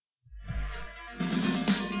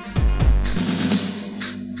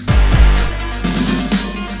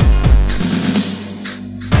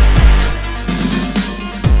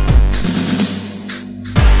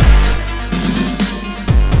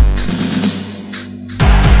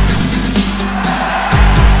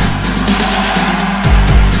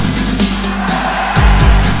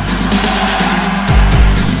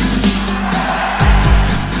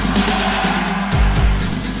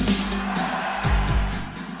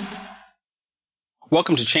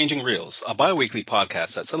Welcome to Changing Reels, a bi-weekly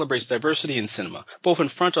podcast that celebrates diversity in cinema, both in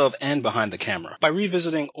front of and behind the camera, by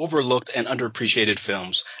revisiting overlooked and underappreciated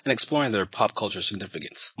films and exploring their pop culture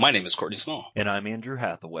significance. My name is Courtney Small. And I'm Andrew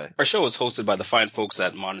Hathaway. Our show is hosted by the fine folks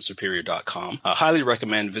at modernsuperior.com. I highly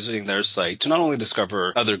recommend visiting their site to not only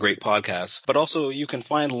discover other great podcasts, but also you can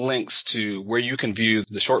find links to where you can view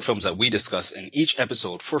the short films that we discuss in each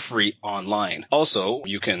episode for free online. Also,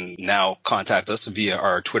 you can now contact us via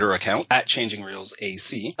our Twitter account at Changing Reels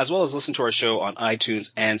AC, as well as listen to our show on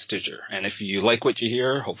iTunes and Stitcher. And if you like what you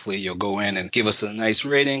hear, hopefully you'll go in and give us a nice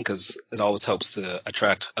rating because it always helps to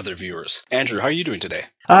attract other viewers. Andrew, how are you doing today?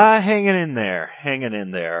 Hanging in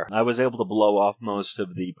there. I was able to blow off most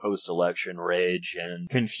of the post-election rage and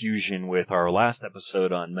confusion with our last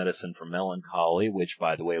episode on Medicine for Melancholy, which,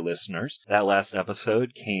 by the way, listeners, that last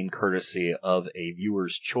episode came courtesy of a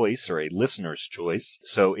viewer's choice or a listener's choice.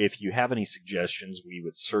 So if you have any suggestions, we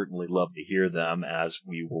would certainly love to hear them, as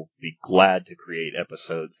we will be glad to create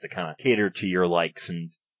episodes to kind of cater to your likes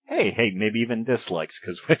and Hey, maybe even dislikes,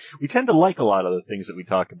 because we tend to like a lot of the things that we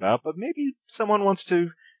talk about, but maybe someone wants to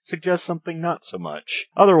suggest something not so much.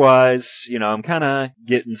 Otherwise, I'm kind of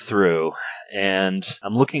getting through, and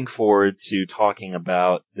I'm looking forward to talking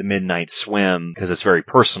about The Midnight Swim, because it's very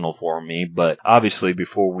personal for me, but obviously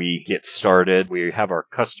before we get started, we have our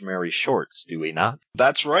customary shorts, do we not?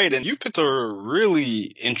 That's right, and you picked a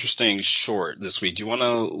really interesting short this week. Do you want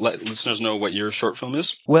to let listeners know what your short film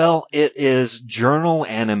is? Well, it is Journal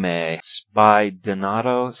Anime. It's by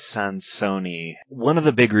Donato Sansoni. One of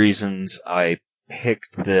the big reasons I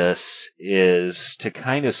picked this is to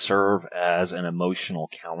kind of serve as an emotional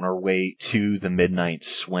counterweight to The Midnight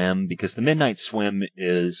Swim, because The Midnight Swim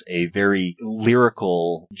is a very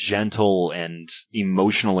lyrical, gentle, and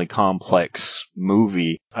emotionally complex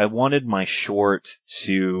movie. I wanted my short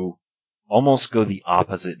to almost go the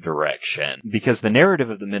opposite direction, because the narrative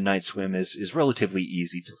of The Midnight Swim is relatively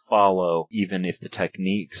easy to follow, even if the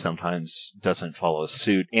technique sometimes doesn't follow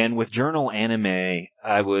suit. And with Journal Anime,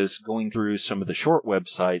 I was going through some of the short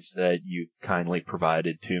websites that you kindly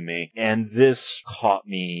provided to me, and this caught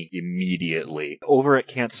me immediately. Over at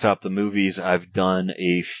Can't Stop the Movies, I've done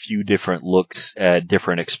a few different looks at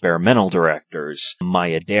different experimental directors.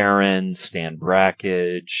 Maya Deren, Stan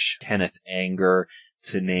Brakhage, Kenneth Anger,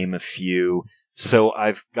 to name a few. So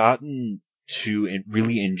I've gotten to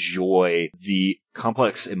really enjoy the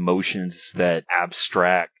complex emotions that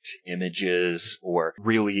abstract images or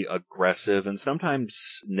really aggressive and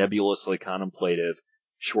sometimes nebulously contemplative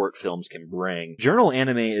short films can bring. Journal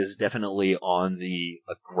Anime is definitely on the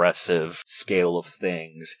aggressive scale of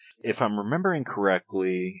things. If I'm remembering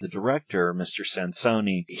correctly, the director, Mr.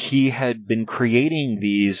 Sansoni, he had been creating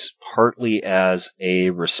these partly as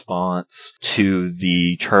a response to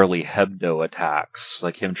the Charlie Hebdo attacks,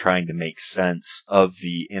 like him trying to make sense of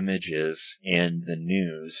the images in the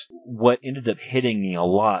news. What ended up hitting me a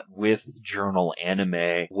lot with Journal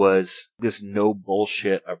Anime was this no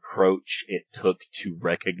bullshit approach it took to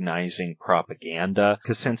recognizing propaganda,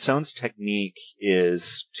 because Sansoni's technique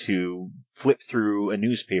is to flip through a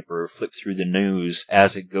newspaper, flip through the news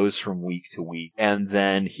as it goes from week to week, and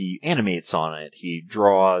then he animates on it. He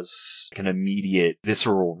draws an immediate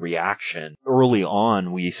visceral reaction. Early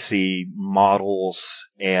on, we see models,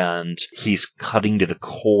 and he's cutting to the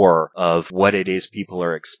core of what it is people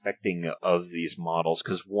are expecting of these models,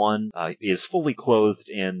 because one is fully clothed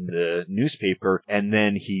in the newspaper, and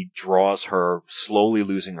then he draws her slowly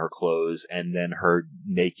losing her clothes, and then her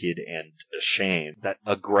naked and ashamed. That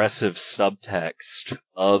aggressive subtext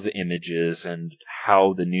of images and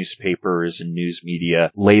how the newspapers and news media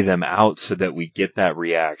lay them out so that we get that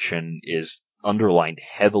reaction is underlined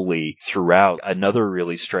heavily throughout. Another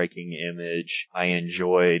really striking image I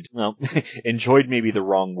enjoyed, enjoyed may be the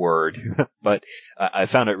wrong word, but I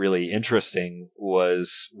found it really interesting,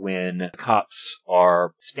 was when cops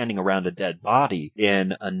are standing around a dead body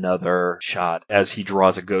in another shot. As he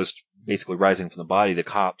draws a ghost basically rising from the body, the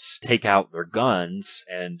cops take out their guns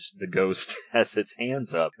and the ghost has its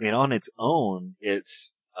hands up. I mean, on its own,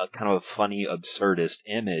 it's a kind of a funny, absurdist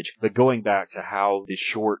image. But going back to how the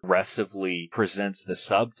short aggressively presents the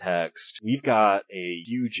subtext, we've got a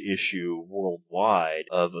huge issue worldwide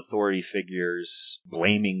of authority figures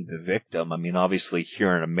blaming the victim. I mean, obviously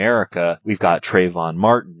here in America, we've got Trayvon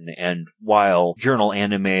Martin, and while Journal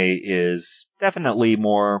Anime is definitely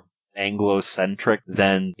more Anglo-centric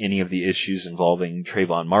than any of the issues involving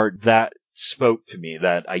Trayvon Martin, that spoke to me,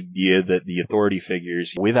 that idea that the authority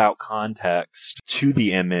figures, without context to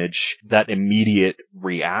the image, that immediate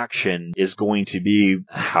reaction is going to be,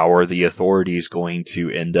 how are the authorities going to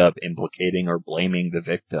end up implicating or blaming the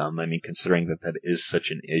victim? I mean, considering that that is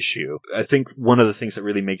such an issue. I think one of the things that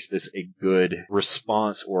really makes this a good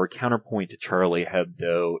response or counterpoint to Charlie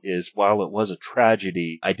Hebdo is, while it was a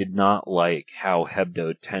tragedy, I did not like how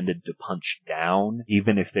Hebdo tended to punch down,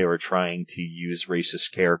 even if they were trying to use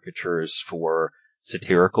racist caricatures for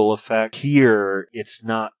satirical effect. Here, it's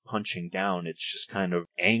not punching down, it's just kind of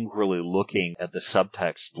angrily looking at the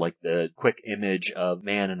subtext, like the quick image of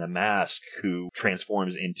man in a mask who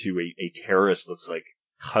transforms into a terrorist, looks like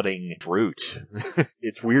cutting fruit.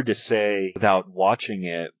 It's weird to say without watching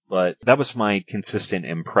it, but that was my consistent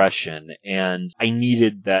impression, and I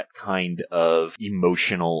needed that kind of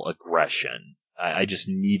emotional aggression. I just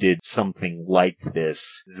needed something like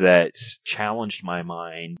this that challenged my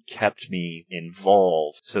mind, kept me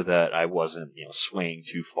involved, so that I wasn't, swaying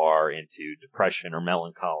too far into depression or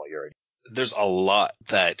melancholy or there's a lot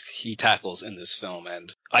that he tackles in this film,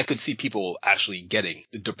 and I could see people actually getting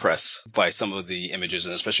depressed by some of the images,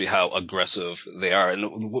 and especially how aggressive they are. And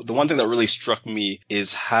the one thing that really struck me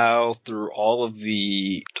is how through all of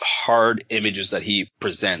the hard images that he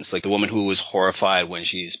presents, like the woman who was horrified when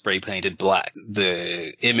she spray painted black,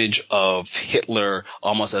 the image of Hitler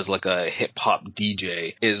almost as like a hip hop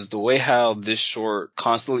DJ, is the way how this short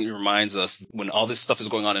constantly reminds us when all this stuff is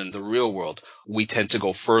going on in the real world, we tend to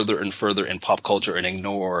go further and further in pop culture and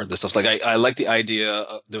ignore the stuff. Like I like the idea.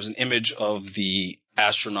 There was an image of the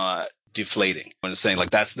astronaut deflating when it's saying like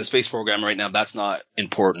that's the space program right now. That's not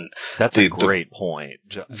important. That's a great point.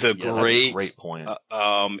 The great point.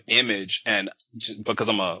 Image, and just because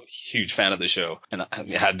I'm a huge fan of the show and I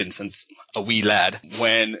had been since a wee lad,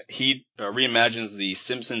 when he reimagines the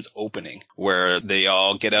Simpsons opening where they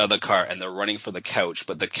all get out of the car and they're running for the couch,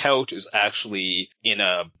 but the couch is actually in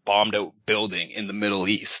a bombed out building in the Middle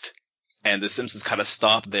East. And the Simpsons kind of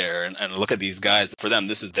stop there and look at these guys. For them,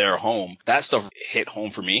 this is their home. That stuff hit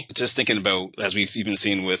home for me. Just thinking about, as we've even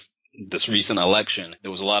seen with this recent election,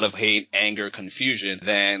 there was a lot of hate, anger, confusion.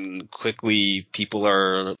 Then quickly people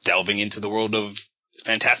are delving into the world of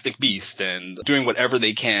Fantastic Beast and doing whatever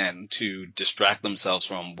they can to distract themselves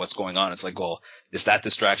from what's going on. It's like, well, it's that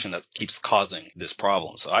distraction that keeps causing this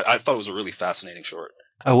problem. So I thought it was a really fascinating short.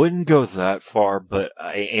 I wouldn't go that far, but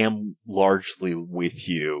I am largely with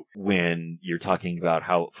you when you're talking about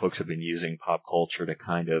how folks have been using pop culture to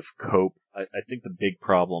kind of cope. I think the big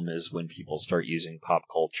problem is when people start using pop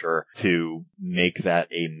culture to make that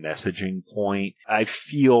a messaging point. I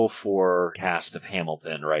feel for cast of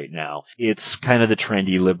Hamilton right now. It's kind of the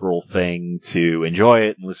trendy liberal thing to enjoy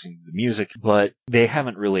it and listen to the music, but they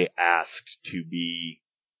haven't really asked to be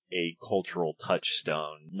a cultural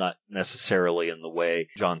touchstone, not necessarily in the way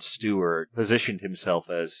Jon Stewart positioned himself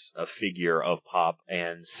as a figure of pop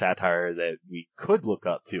and satire that we could look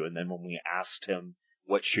up to. And then when we asked him,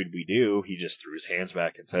 what should we do? He just threw his hands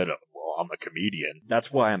back and said, well, I'm a comedian.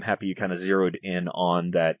 That's why I'm happy you kind of zeroed in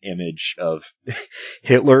on that image of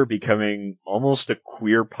Hitler becoming almost a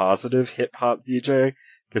queer positive hip hop DJ,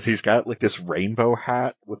 because he's got like this rainbow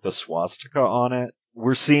hat with the swastika on it.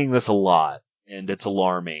 We're seeing this a lot. And it's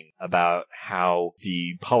alarming about how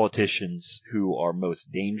the politicians who are most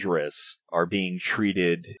dangerous are being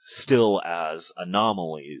treated still as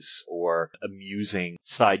anomalies or amusing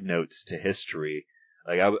side notes to history.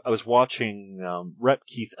 Like I was watching Rep.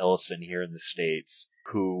 Keith Ellison here in the States,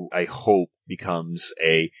 who I hope becomes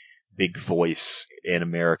a big voice in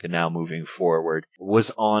America now moving forward, was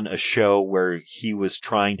on a show where he was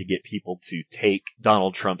trying to get people to take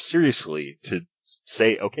Donald Trump seriously, to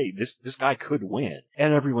say, okay, this guy could win.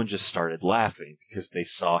 And everyone just started laughing because they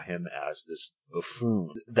saw him as this buffoon.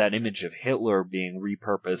 That image of Hitler being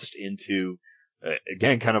repurposed into,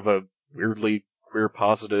 again, kind of a weirdly queer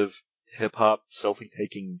positive hip-hop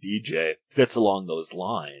selfie-taking DJ fits along those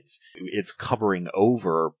lines. It's covering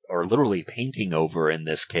over, or literally painting over in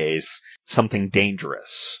this case, something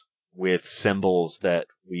dangerous with symbols that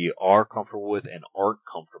we are comfortable with and aren't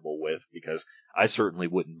comfortable with, because I certainly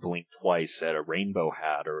wouldn't blink twice at a rainbow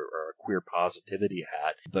hat or a queer positivity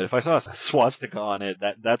hat. But if I saw a swastika on it,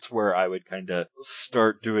 that's where I would kind of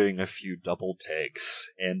start doing a few double takes.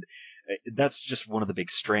 And that's just one of the big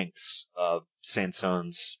strengths of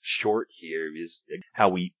Sansone's short here, is how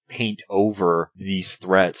we paint over these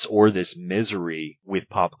threats or this misery with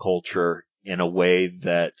pop culture in a way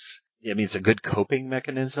that, I mean, it's a good coping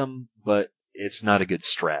mechanism, but it's not a good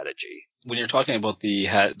strategy. When you're talking about the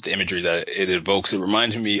imagery that it evokes, it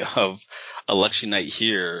reminded me of election night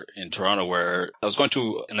here in Toronto, where I was going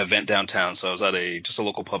to an event downtown. So I was at just a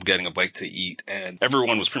local pub getting a bite to eat, and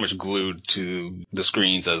everyone was pretty much glued to the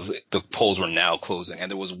screens as the polls were now closing.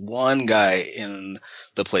 And there was one guy in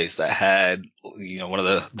the place that had, one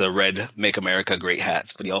of the red Make America Great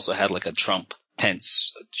hats, but he also had like a Trump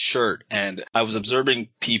Pence shirt. And I was observing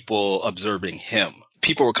people observing him.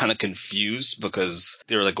 People were kind of confused because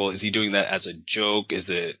they were like, well, is he doing that as a joke? Is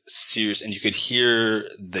it serious? And you could hear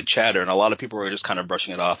the chatter, and a lot of people were just kind of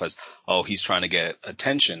brushing it off as, oh, he's trying to get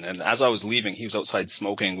attention. And as I was leaving, he was outside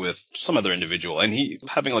smoking with some other individual, and he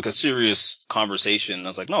having like a serious conversation. I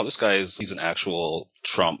was like, no, this guy he's an actual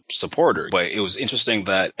Trump supporter. But it was interesting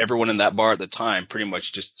that everyone in that bar at the time pretty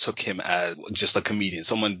much just took him as just a comedian,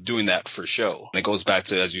 someone doing that for show. And it goes back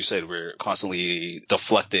to, as you said, we're constantly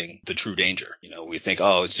deflecting the true danger. We think,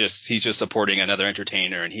 oh, he's just supporting another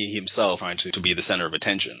entertainer, and he himself trying to be the center of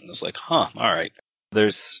attention. It's like, all right.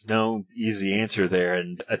 There's no easy answer there,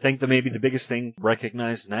 and I think that maybe the biggest thing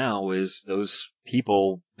recognized now is those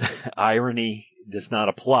people, irony does not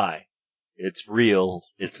apply. It's real,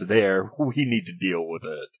 it's there, we need to deal with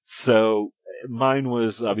it. So, mine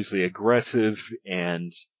was obviously aggressive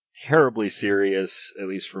and terribly serious, at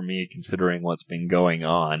least for me, considering what's been going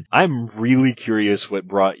on. I'm really curious what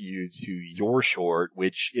brought you to your short,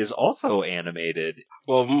 which is also animated.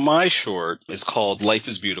 Well, my short is called Life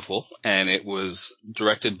is Beautiful, and it was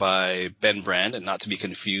directed by Ben Brand, and not to be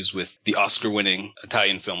confused with the Oscar-winning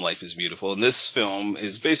Italian film Life is Beautiful. And this film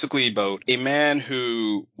is basically about a man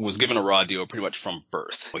who was given a raw deal pretty much from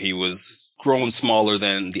birth. He was grown smaller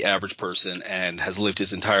than the average person and has lived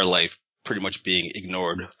his entire life pretty much being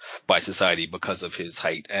ignored by society because of his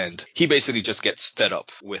height. And he basically just gets fed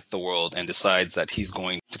up with the world and decides that he's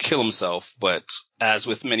going to kill himself. But as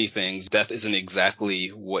with many things, death isn't exactly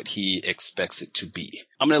what he expects it to be.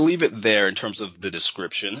 I'm going to leave it there in terms of the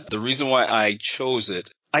description. The reason why I chose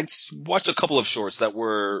it, I'd watched a couple of shorts that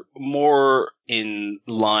were more in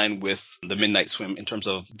line with the Midnight Swim in terms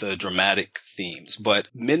of the dramatic themes. But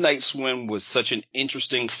Midnight Swim was such an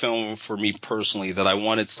interesting film for me personally that I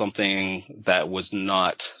wanted something that was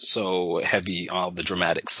not so heavy on the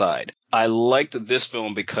dramatic side. I liked this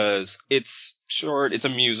film because it's short, it's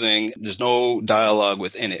amusing, there's no dialogue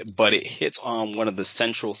within it, but it hits on one of the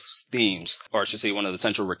central themes, or I should say one of the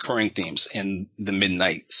central recurring themes in the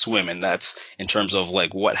Midnight Swim, and that's in terms of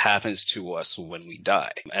like what happens to us when we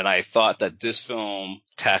die. And I thought that this film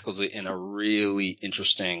tackles it in a really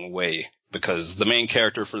interesting way, because the main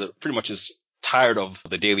character pretty much is tired of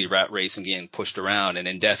the daily rat race and getting pushed around, and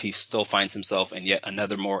in death he still finds himself in yet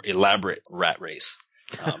another more elaborate rat race.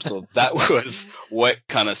 So that was what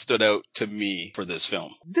kind of stood out to me for this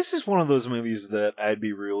film. This is one of those movies that I'd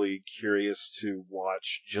be really curious to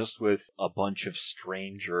watch just with a bunch of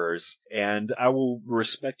strangers, and I will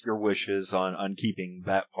respect your wishes on keeping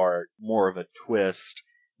that part more of a twist,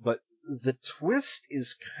 but the twist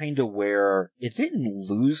is kind of where it didn't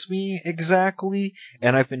lose me exactly,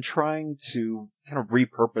 and I've been trying to kind of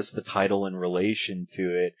repurpose the title in relation to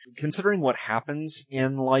it. Considering what happens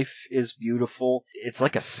in Life is Beautiful, it's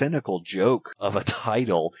like a cynical joke of a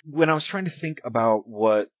title. When I was trying to think about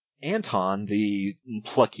what Anton, the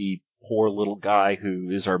plucky poor little guy who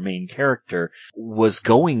is our main character, was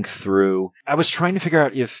going through, I was trying to figure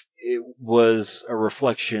out if it was a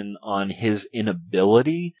reflection on his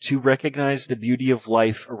inability to recognize the beauty of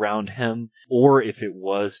life around him, or if it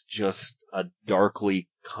was just a darkly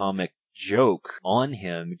comic joke on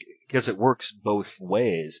him, because it works both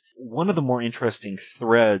ways. One of the more interesting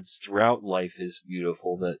threads throughout Life is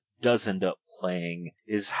Beautiful that does end up playing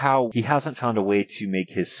is how he hasn't found a way to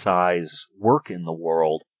make his size work in the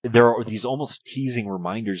world. There are these almost teasing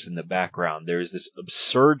reminders in the background. There's this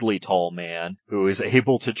absurdly tall man who is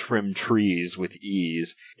able to trim trees with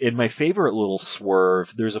ease. In my favorite little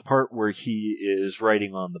swerve, there's a part where he is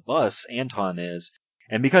riding on the bus, Anton is,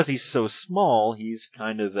 and because he's so small, he's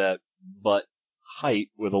kind of at butt height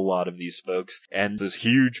with a lot of these folks, and this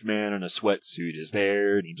huge man in a sweatsuit is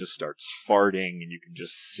there, and he just starts farting, and you can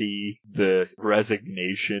just see the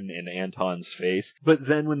resignation in Anton's face. But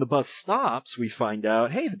then when the bus stops, we find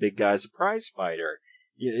out, hey, the big guy's a prize fighter.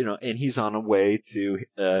 And he's on a way to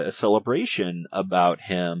a celebration about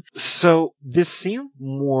him. So this seemed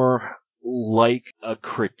more like a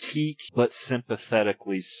critique, but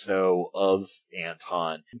sympathetically so, of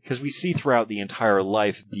Anton. Because we see throughout the entire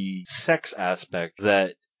life the sex aspect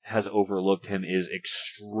that has overlooked him is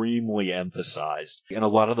extremely emphasized. And a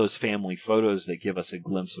lot of those family photos that give us a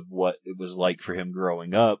glimpse of what it was like for him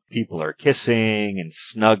growing up, people are kissing and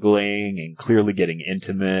snuggling and clearly getting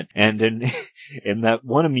intimate. And in that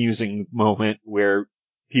one amusing moment where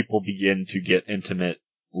people begin to get intimate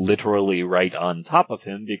literally right on top of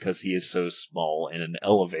him because he is so small in an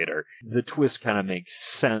elevator, the twist kind of makes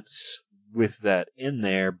sense with that in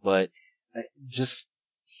there, but just,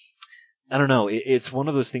 I don't know, it's one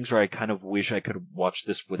of those things where I kind of wish I could watch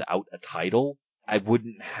this without a title. I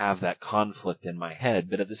wouldn't have that conflict in my head,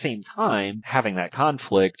 but at the same time, having that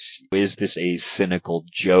conflict, is this a cynical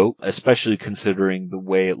joke? Especially considering the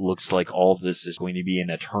way it looks like all of this is going to be an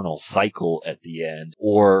eternal cycle at the end,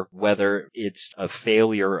 or whether it's a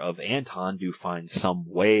failure of Anton to find some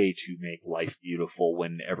way to make life beautiful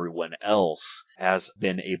when everyone else has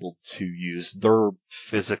been able to use their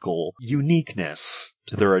physical uniqueness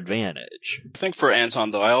to their advantage. I think for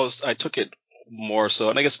Anton, though, I took it more so,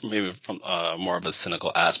 and I guess maybe from more of a cynical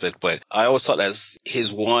aspect, but I always thought as his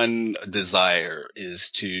one desire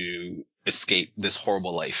is to escape this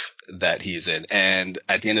horrible life that he's in. And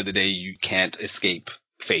at the end of the day, you can't escape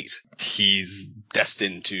fate. He's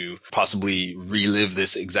destined to possibly relive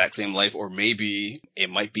this exact same life, or maybe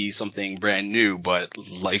it might be something brand new, but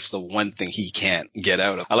life's the one thing he can't get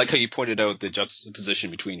out of. I like how you pointed out the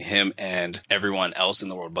juxtaposition between him and everyone else in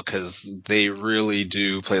the world, because they really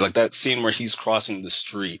do play like that scene where he's crossing the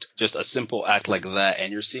street, just a simple act like that,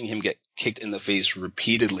 and you're seeing him get kicked in the face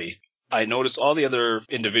repeatedly. I noticed all the other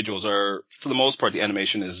individuals are, for the most part, the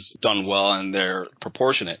animation is done well and they're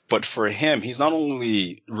proportionate. But for him, he's not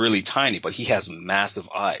only really tiny, but he has massive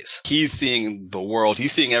eyes. He's seeing the world,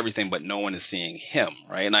 he's seeing everything, but no one is seeing him,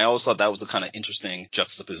 right? And I always thought that was a kind of interesting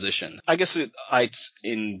juxtaposition. I guess I'd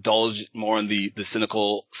indulge more on the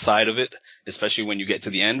cynical side of it, especially when you get to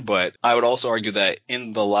the end. But I would also argue that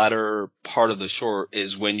in the latter part of the short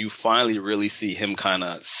is when you finally really see him kind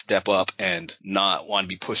of step up and not want to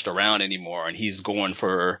be pushed around anymore, and he's going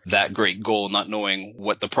for that great goal, not knowing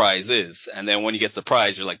what the prize is. And then when he gets the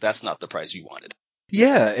prize, you're like, that's not the prize you wanted.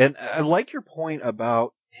 Yeah, and I like your point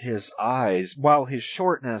about his eyes. While his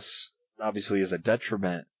shortness obviously is a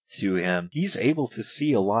detriment to him, he's able to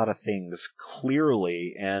see a lot of things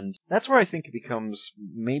clearly, and that's where I think it becomes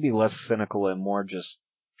maybe less cynical and more just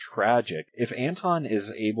tragic. If Anton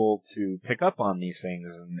is able to pick up on these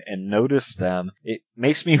things and notice them, it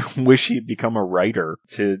makes me wish he'd become a writer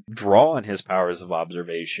to draw on his powers of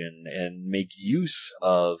observation and make use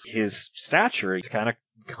of his stature to kind of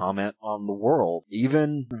comment on the world.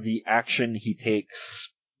 Even the action he takes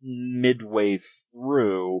midway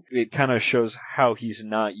through, it kind of shows how he's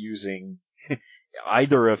not using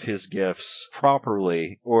either of his gifts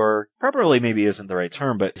properly, or properly maybe isn't the right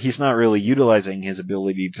term, but he's not really utilizing his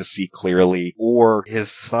ability to see clearly or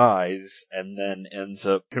his size, and then ends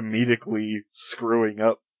up comedically screwing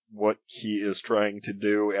up what he is trying to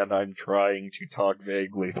do, and I'm trying to talk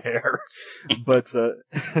vaguely there. But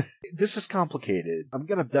this is complicated. I'm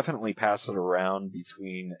going to definitely pass it around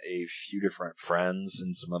between a few different friends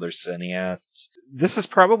and some other cineasts. This is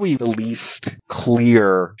probably the least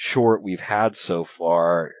clear short we've had so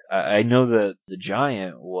far. I know that The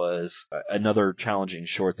Giant was another challenging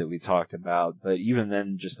short that we talked about, but even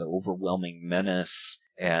then, just the overwhelming menace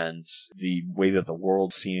and the way that the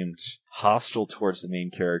world seemed hostile towards the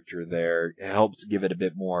main character there helped give it a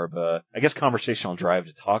bit more of a, I guess, conversational drive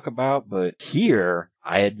to talk about. But here,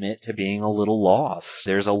 I admit to being a little lost.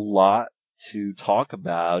 There's a lot to talk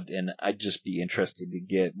about, and I'd just be interested to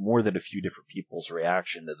get more than a few different people's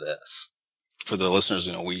reaction to this. For the listeners,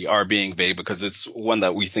 we are being vague because it's one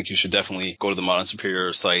that we think you should definitely go to the Modern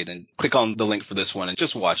Superior site and click on the link for this one and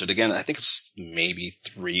just watch it. Again, I think it's maybe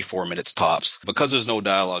 3-4 minutes tops. Because there's no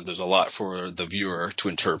dialogue, there's a lot for the viewer to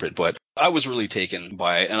interpret, but I was really taken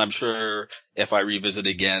by it, and I'm sure if I revisit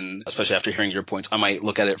again, especially after hearing your points, I might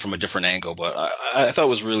look at it from a different angle, but I thought it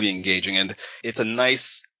was really engaging, and it's a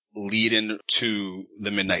nice lead in to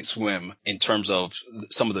The Midnight Swim in terms of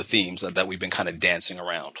some of the themes that we've been kind of dancing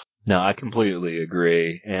around. No, I completely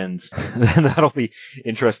agree. And that'll be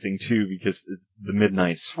interesting too, because The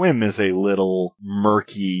Midnight Swim is a little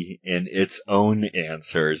murky in its own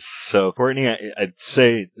answers. So, Courtney, I'd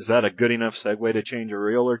say, is that a good enough segue to change a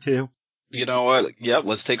reel or two? You know what? Yep,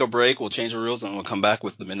 let's take a break. We'll change the reels and we'll come back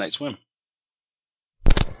with The Midnight Swim.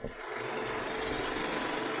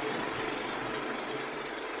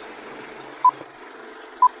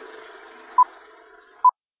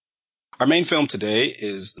 Our main film today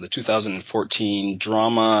is the 2014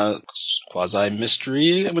 drama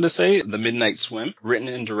quasi-mystery, I'm going to say, The Midnight Swim, written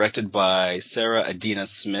and directed by Sarah Adina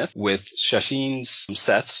Smith, with Shasheen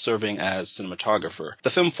Seth serving as cinematographer.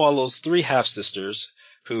 The film follows three half-sisters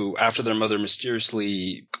who, after their mother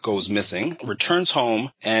mysteriously goes missing, returns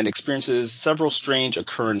home and experiences several strange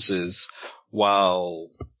occurrences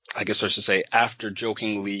while, I guess I should say, after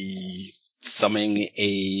jokingly summoning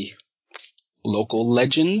a local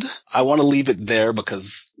legend. I want to leave it there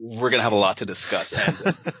because we're going to have a lot to discuss.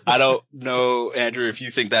 And I don't know, Andrew, if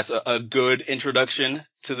you think that's a good introduction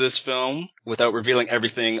to this film without revealing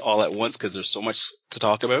everything all at once, because there's so much to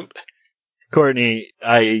talk about. Courtney,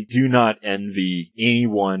 I do not envy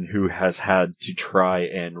anyone who has had to try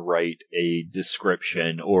and write a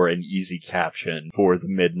description or an easy caption for The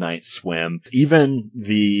Midnight Swim. Even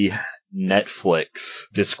the Netflix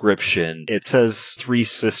description, it says three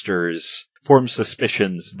sisters form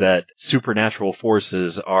suspicions that supernatural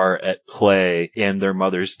forces are at play in their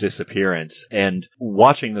mother's disappearance. And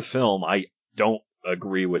watching the film, I don't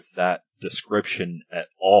agree with that description at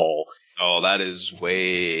all. Oh, that is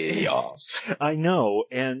way off. I know,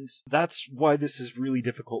 and that's why this is really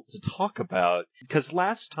difficult to talk about. Because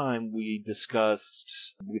last time we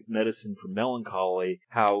discussed with Medicine for Melancholy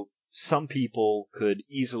how some people could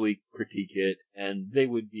easily critique it, and they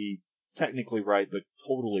would be technically right but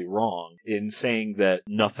totally wrong in saying that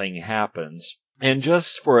nothing happens. And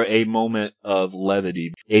just for a moment of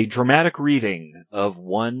levity, a dramatic reading of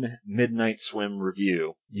one Midnight Swim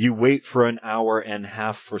review. You wait for an hour and a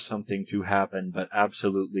half for something to happen, but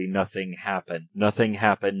absolutely nothing happened. Nothing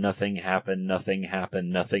happened, nothing happened, nothing happened,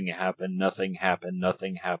 nothing happened, nothing happened,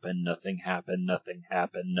 nothing happened, nothing happened, nothing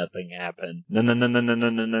happened, nothing happened. No, no, no, no, no, no,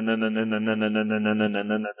 no, no, no, no, no, no, no, no, no, no, no, no,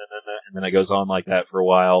 no, no, and then it goes on like that for a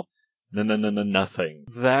while. No, nothing.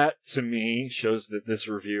 That, to me, shows that this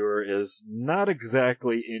reviewer is not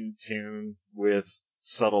exactly in tune with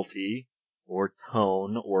subtlety or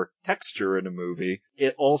tone or texture in a movie.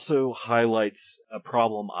 It also highlights a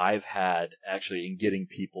problem I've had, actually, in getting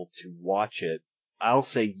people to watch it. I'll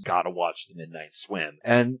say, gotta watch The Midnight Swim.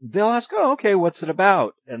 And they'll ask, oh, okay, what's it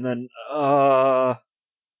about? And then,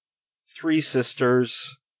 three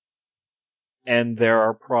sisters, and there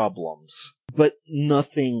are problems. But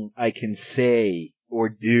nothing I can say or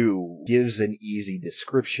do gives an easy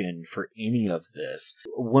description for any of this.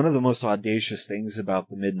 One of the most audacious things about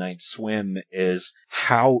The Midnight Swim is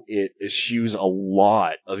how it eschews a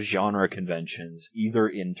lot of genre conventions, either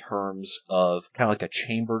in terms of kind of like a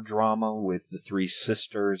chamber drama with the three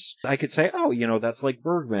sisters. I could say, oh, you know, that's like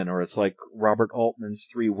Bergman, or it's like Robert Altman's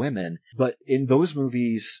Three Women. But in those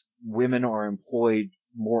movies, women are employed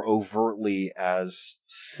more overtly as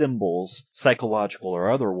symbols, psychological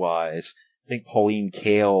or otherwise. I think Pauline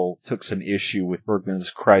Kael took some issue with Bergman's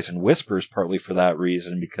Cries and Whispers partly for that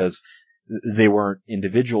reason, because they weren't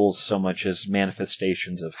individuals so much as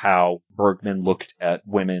manifestations of how Bergman looked at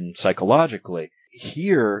women psychologically.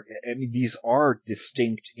 Here, I mean, these are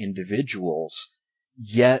distinct individuals,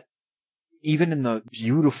 yet even in the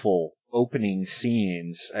beautiful opening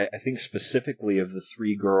scenes, I think specifically of the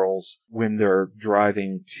three girls when they're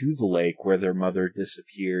driving to the lake where their mother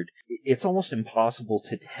disappeared, it's almost impossible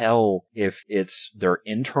to tell if it's their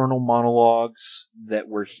internal monologues that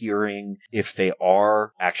we're hearing, if they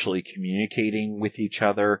are actually communicating with each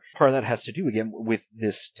other. Part of that has to do, again, with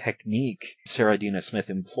this technique Sarah Dina Smith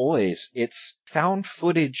employs. It's found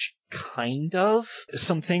footage. Kind of.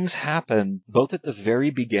 Some things happen, both at the very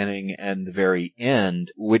beginning and the very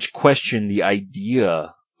end, which question the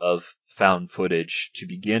idea of found footage to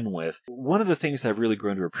begin with. One of the things that I've really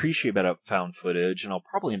grown to appreciate about found footage, and I'll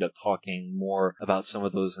probably end up talking more about some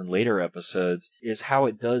of those in later episodes, is how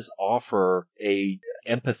it does offer a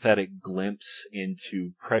empathetic glimpse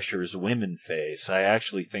into pressures women face. I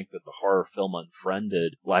actually think that the horror film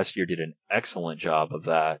Unfriended last year did an excellent job of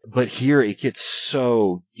that. But here it gets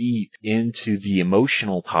so deep into the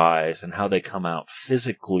emotional ties and how they come out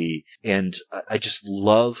physically. And I just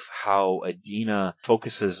love how Adina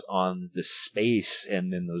focuses on the space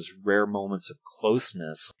and then those rare moments of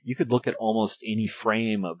closeness. You could look at almost any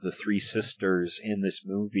frame of the three sisters in this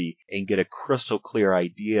movie and get a crystal clear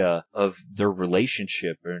idea of their relationship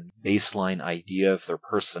and baseline idea of their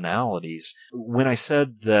personalities. When I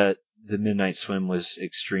said that The Midnight Swim was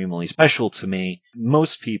extremely special to me,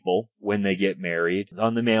 most people, when they get married,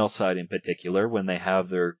 on the male side in particular, when they have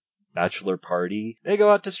their bachelor party, they go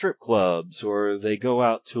out to strip clubs, or they go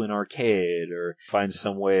out to an arcade, or find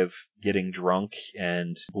some way of getting drunk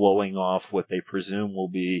and blowing off what they presume will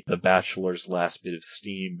be the bachelor's last bit of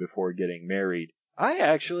steam before getting married. I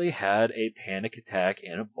actually had a panic attack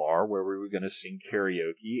in a bar where we were going to sing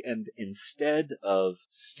karaoke, and instead of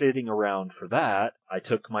sitting around for that, I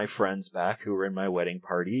took my friends back who were in my wedding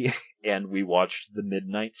party, and we watched The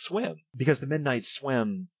Midnight Swim. Because The Midnight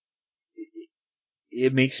Swim,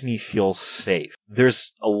 it makes me feel safe.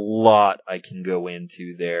 There's a lot I can go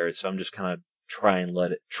into there, so I'm just kind of try and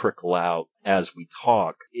let it trickle out as we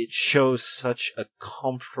talk. It shows such a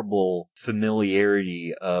comfortable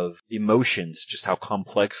familiarity of emotions, just how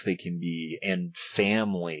complex they can be, and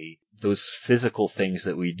family, those physical things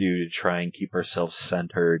that we do to try and keep ourselves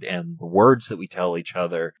centered, and the words that we tell each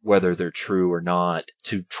other, whether they're true or not,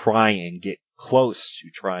 to try and get close to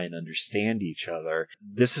try and understand each other.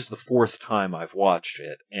 This is the fourth time I've watched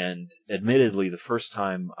it, and admittedly, the first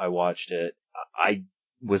time I watched it, I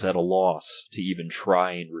was at a loss to even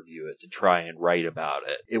try and review it, to try and write about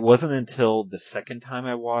it. It wasn't until the second time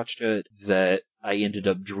I watched it that I ended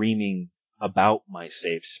up dreaming about my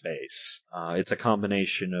safe space. It's a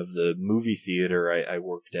combination of the movie theater I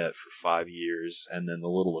worked at for 5 years, and then the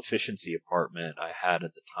little efficiency apartment I had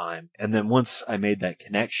at the time. And then once I made that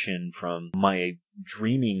connection from my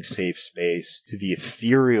dreaming safe space to the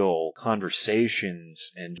ethereal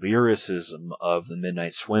conversations and lyricism of The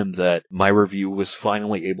Midnight Swim, that my review was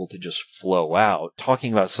finally able to just flow out.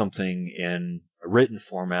 Talking about something in a written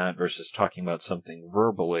format versus talking about something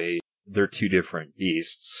verbally, they're two different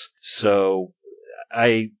beasts. So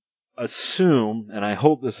I assume, and I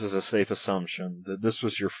hope this is a safe assumption, that this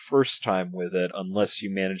was your first time with it, unless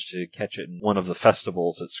you managed to catch it in one of the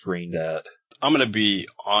festivals it screened at. I'm going to be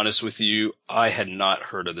honest with you. I had not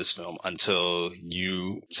heard of this film until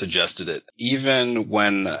you suggested it. Even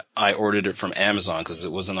when I ordered it from Amazon, because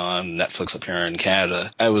it wasn't on Netflix up here in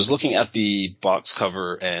Canada, I was looking at the box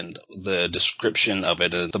cover and the description of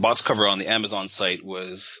it. The box cover on the Amazon site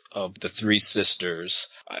was of the three sisters,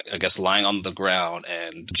 I guess, lying on the ground,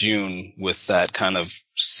 and June with that kind of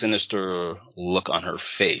sinister look on her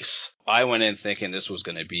face. I went in thinking this was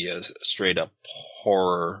going to be a straight up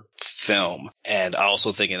horror film, and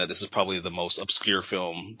also thinking that this is probably the most obscure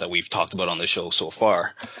film that we've talked about on the show so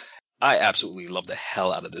far. I absolutely love the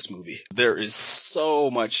hell out of this movie. There is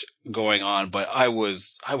so much going on, but I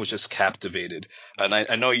was just captivated. And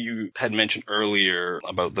I know you had mentioned earlier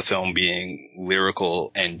about the film being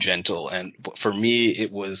lyrical and gentle, and for me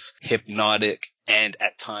it was hypnotic and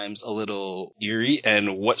at times a little eerie.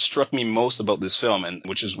 And what struck me most about this film, and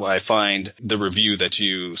which is why I find the review that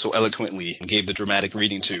you so eloquently gave the dramatic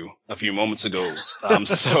reading to a few moments ago,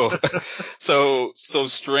 so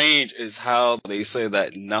strange, is how they say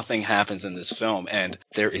that nothing happens in this film, and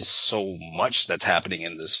there is so much that's happening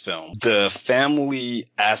in this film. The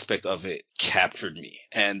family aspect of it captured me,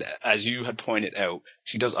 and as you had pointed out,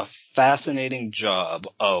 she does a fascinating job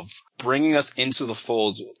of bringing us into the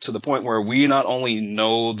fold to the point where we not only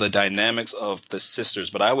know the dynamics of the sisters,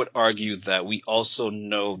 but I would argue that we also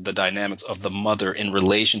know the dynamics of the mother in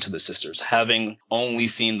relation to the sisters, having only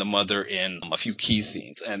seen the mother in a few key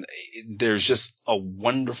scenes. And there's just a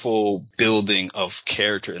wonderful building of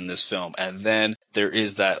character in this film. And then there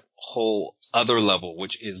is that whole other level,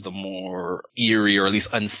 which is the more eerie or at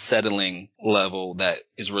least unsettling level that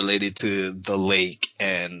is related to the lake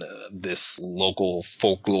and this local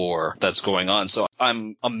folklore that's going on. So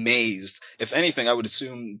I'm amazed. If anything, I would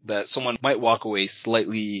assume that someone might walk away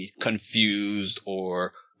slightly confused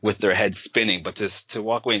or with their head spinning, but to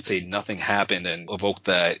walk away and say nothing happened and evoke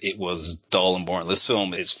that it was dull and boring. This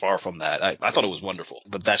film is far from that. I thought it was wonderful,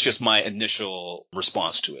 but that's just my initial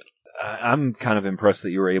response to it. I'm kind of impressed that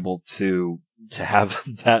you were able to have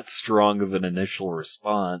that strong of an initial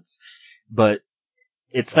response, but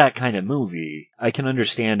it's that kind of movie. I can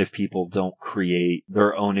understand if people don't create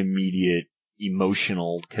their own immediate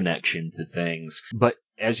emotional connection to things, but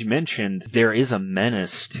as you mentioned, there is a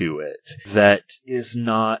menace to it that is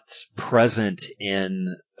not present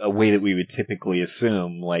in a way that we would typically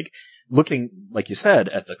assume. Like, looking, like you said,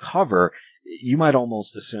 at the cover, you might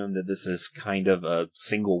almost assume that this is kind of a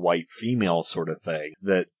single white female sort of thing,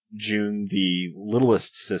 that June, the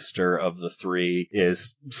littlest sister of the three,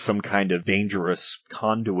 is some kind of dangerous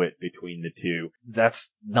conduit between the two.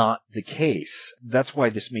 That's not the case. That's why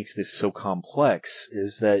this makes this so complex,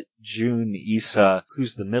 is that June, Issa,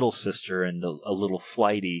 who's the middle sister and a little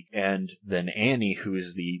flighty, and then Annie, who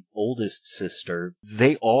is the oldest sister,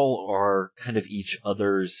 they all are kind of each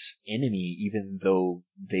other's enemy, even though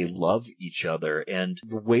they love each other. And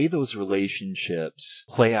the way those relationships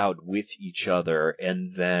play out with each other,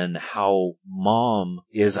 and then and how Mom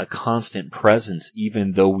is a constant presence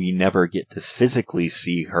even though we never get to physically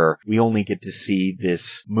see her. We only get to see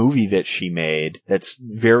this movie that she made that's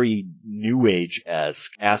very New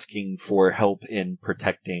Age-esque, asking for help in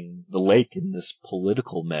protecting the lake in this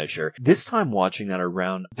political measure. This time watching that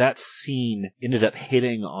around, that scene ended up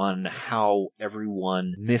hitting on how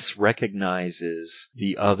everyone misrecognizes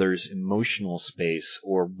the other's emotional space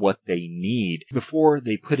or what they need. Before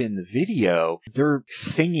they put in the video, they're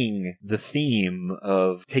singing the theme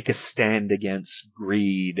of take a stand against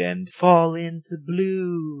greed and fall into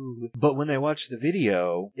blue. But when they watch the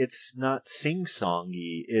video, it's not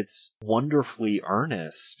sing-songy, it's wonderfully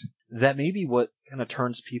earnest. That may be what kind of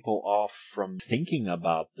turns people off from thinking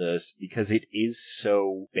about this, because it is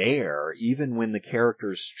so bare. Even when the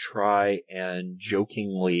characters try and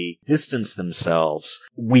jokingly distance themselves,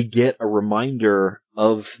 we get a reminder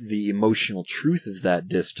of the emotional truth of that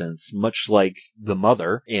distance, much like the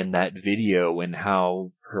mother in that video and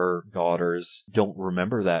how her daughters don't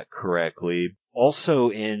remember that correctly. Also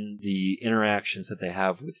in the interactions that they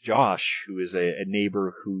have with Josh, who is a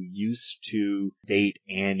neighbor who used to date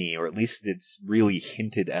Annie, or at least it's really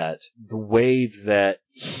hinted at, the way that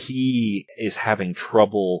he is having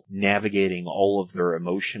trouble navigating all of their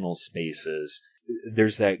emotional spaces.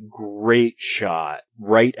 There's that great shot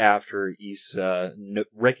right after Issa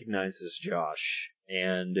recognizes Josh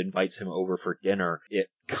and invites him over for dinner. It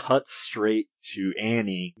cuts straight to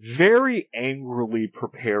Annie very angrily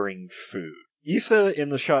preparing food. Issa, in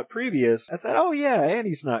the shot previous, had said, oh yeah,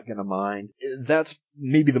 Annie's not gonna mind. That's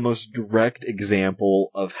maybe the most direct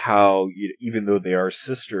example of how, even though they are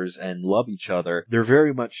sisters and love each other, they're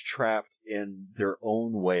very much trapped in their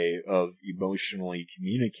own way of emotionally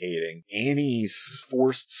communicating. Annie's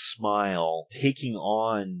forced smile, taking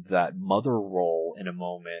on that mother role in a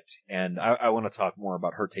moment, and I want to talk more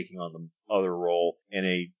about her taking on the other role in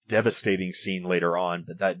a devastating scene later on,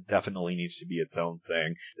 but that definitely needs to be its own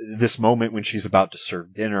thing. This moment when she's about to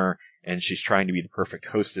serve dinner and she's trying to be the perfect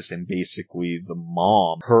hostess and basically the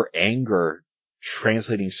mom, her anger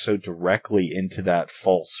translating so directly into that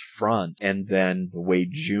false front, and then the way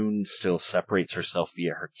June still separates herself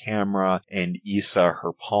via her camera, and Issa,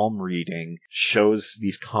 her palm reading, shows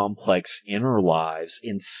these complex inner lives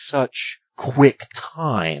in such quick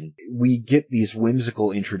time. We get these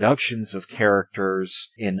whimsical introductions of characters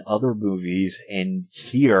in other movies, and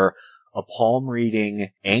here a palm reading,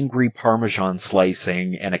 angry Parmesan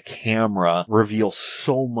slicing, and a camera reveal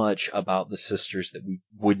so much about the sisters that we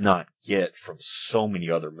would not get from so many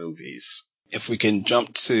other movies. If we can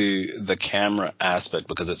jump to the camera aspect,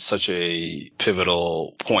 because it's such a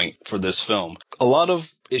pivotal point for this film. A lot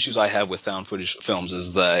of issues I have with found footage films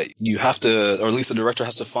is that you have to, or at least the director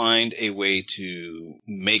has to find a way to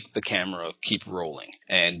make the camera keep rolling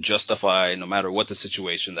and justify, no matter what the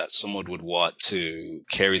situation, that someone would want to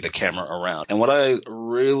carry the camera around. And what I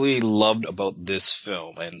really loved about this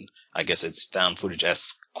film, and I guess it's found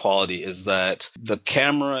footage-esque quality, is that the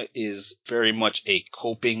camera is very much a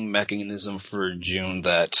coping mechanism for June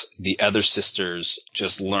that the other sisters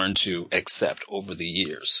just learn to accept over the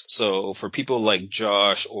years. So for people like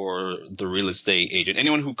Josh or the real estate agent,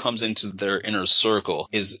 anyone who comes into their inner circle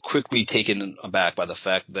is quickly taken aback by the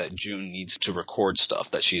fact that June needs to record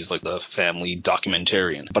stuff, that she's like the family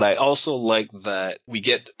documentarian. But I also like that we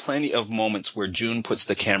get plenty of moments where June puts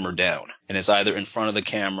the camera down and is either in front of the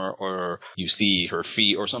camera or you see her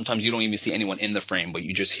feet, or sometimes you don't even see anyone in the frame, but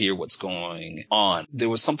you just hear what's going on. There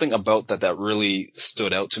was something about that really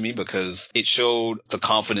stood out to me, because it showed the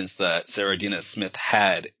confidence that Sarah Dina Smith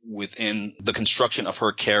had within the construction of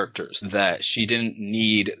her characters, that she didn't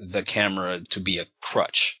need the camera to be a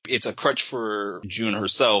crutch. It's a crutch for June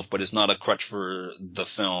herself, but it's not a crutch for the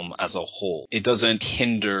film as a whole. It doesn't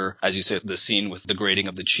hinder, as you said, the scene with the grating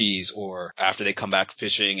of the cheese, or after they come back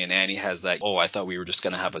fishing and Annie has that, oh, I thought we were just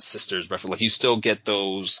going to have a sister's reference. Like, you still get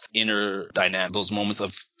those inner dynamic, those moments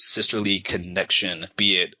of sisterly connection,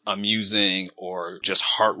 be it amusing or just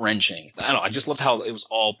heart-wrenching. I don't know, I just loved how it was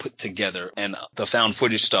all put together, and the found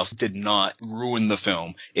footage stuff did not ruin the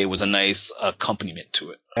film. It was a nice accompaniment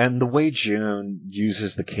to it. And the way June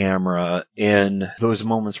uses the camera in those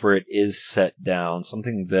moments where it is set down,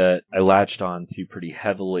 something that I latched on to pretty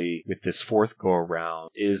heavily with this fourth go-around,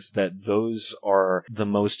 is that those are the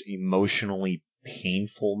most emotionally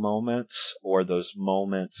painful moments or those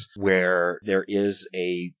moments where there is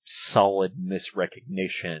a solid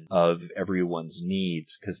misrecognition of everyone's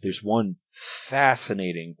needs. Because there's one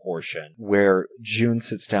fascinating portion where June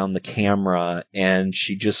sits down the camera and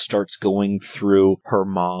she just starts going through her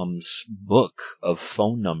mom's book of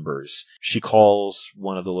phone numbers. She calls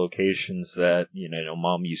one of the locations that,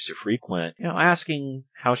 mom used to frequent, asking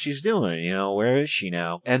how she's doing, where is she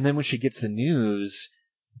now? And then when she gets the news,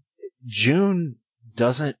 June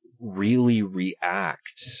doesn't really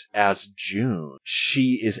react as June.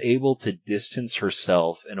 She is able to distance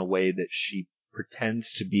herself in a way that she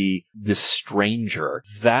pretends to be the stranger.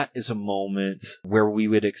 That is a moment where we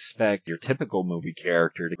would expect your typical movie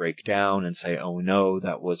character to break down and say, oh no,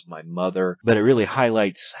 that was my mother. But it really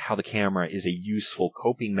highlights how the camera is a useful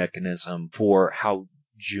coping mechanism for how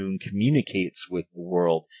June communicates with the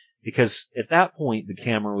world. Because at that point, the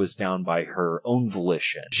camera was down by her own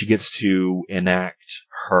volition. She gets to enact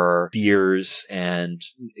her fears and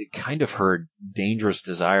kind of her dangerous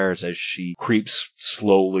desires as she creeps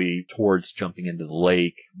slowly towards jumping into the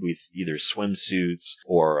lake with either swimsuits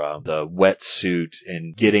or the wetsuit,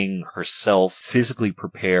 and getting herself physically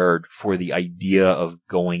prepared for the idea of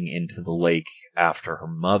going into the lake after her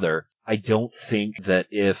mother. I don't think that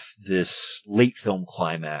if this late film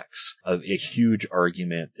climax of a huge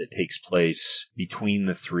argument that takes place between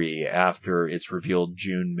the three after it's revealed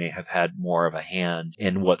June may have had more of a hand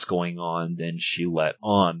in what's going on than she let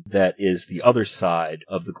on, that is the other side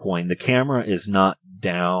of the coin. The camera is not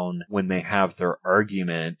down when they have their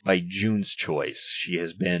argument by June's choice. She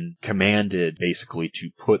has been commanded basically to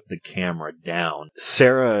put the camera down.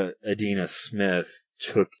 Sarah Adina Smith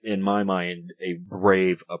took, in my mind, a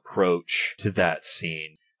brave approach to that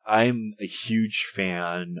scene. I'm a huge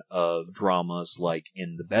fan of dramas like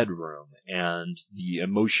In the Bedroom, and the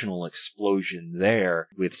emotional explosion there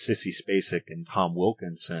with Sissy Spacek and Tom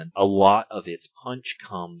Wilkinson. A lot of its punch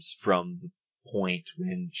comes from the point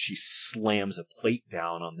when she slams a plate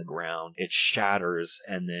down on the ground, it shatters,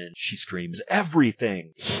 and then she screams,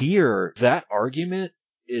 everything! Here, that argument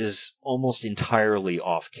is almost entirely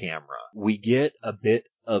off camera. We get a bit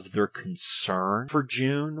of their concern for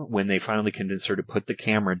June when they finally convince her to put the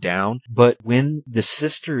camera down, but when the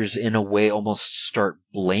sisters in a way almost start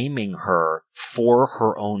blaming her for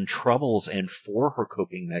her own troubles and for her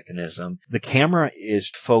coping mechanism, the camera is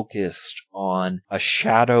focused on a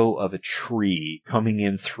shadow of a tree coming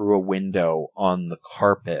in through a window on the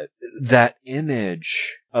carpet. That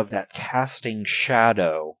image of that casting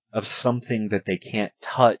shadow of something that they can't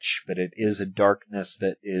touch, but it is a darkness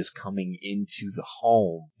that is coming into the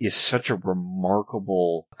home, is such a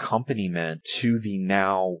remarkable accompaniment to the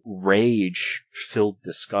now rage-filled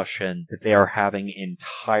discussion that they are having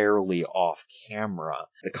entirely off camera.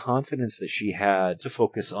 The confidence that she had to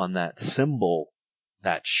focus on that symbol,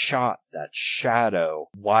 that shot, that shadow,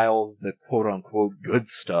 while the quote-unquote good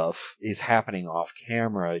stuff is happening off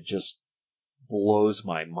camera, just blows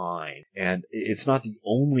my mind. And it's not the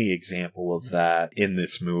only example of that in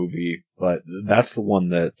this movie, but that's the one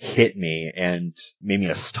that hit me and made me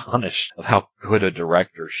astonished of how good a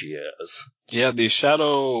director she is. Yeah, the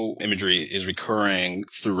shadow imagery is recurring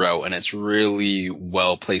throughout, and it's really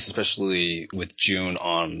well placed, especially with June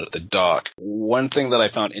on the dock. One thing that I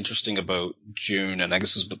found interesting about June, and I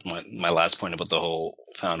guess this is my last point about the whole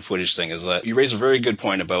found footage thing, is that you raise a very good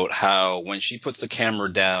point about how when she puts the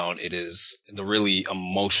camera down, it is the really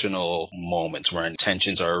emotional moments where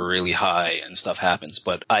tensions are really high and stuff happens.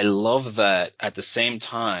 But I love that at the same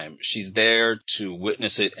time, she's there to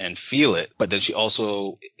witness it and feel it, but then she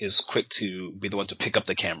also is quick to be the one to pick up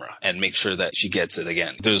the camera and make sure that she gets it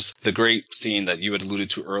again. There's the great scene that you had alluded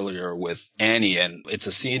to earlier with Annie, and it's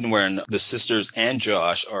a scene where the sisters and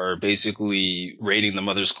Josh are basically raiding the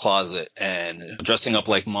mother's closet and dressing up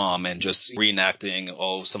like mom and just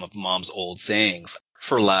reenacting some of mom's old sayings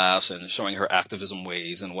for laughs and showing her activism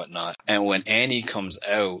ways and whatnot. And when Annie comes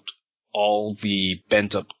out, all the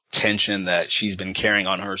bent up tension that she's been carrying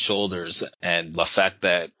on her shoulders and the fact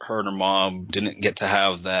that her and her mom didn't get to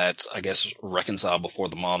have that, I guess, reconcile before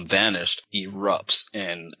the mom vanished, erupts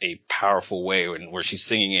in a powerful way, where she's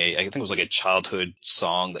singing I think it was like a childhood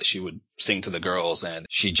song that she would sing to the girls, and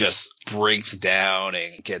she just breaks down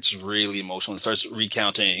and gets really emotional and starts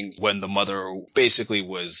recounting when the mother basically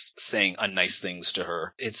was saying unnice things to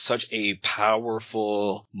her. It's such a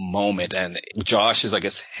powerful moment, and Josh is, I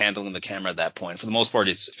guess, handling the camera at that point. For the most part,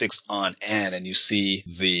 it's fixed on Anne, and you see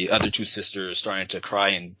the other two sisters starting to cry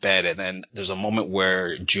in bed, and then there's a moment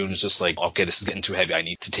where June's just like, okay, this is getting too heavy, I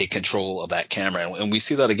need to take control of that camera. And we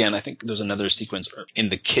see that again. I think there's another sequence in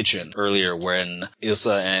the kitchen earlier when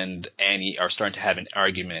Ilsa and Annie are starting to have an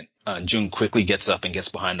argument, June quickly gets up and gets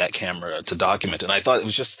behind that camera to document. And I thought it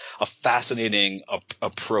was just a fascinating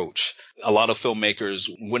approach. A lot of filmmakers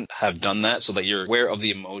wouldn't have done that, so that you're aware of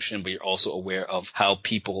the emotion, but you're also aware of how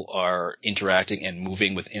people are interacting and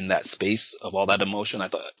moving within that space of all that emotion. I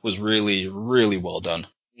thought it was really, really well done.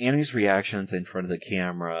 Annie's reactions in front of the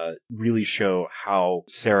camera really show how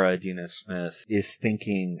Sarah Adina Smith is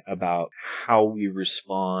thinking about how we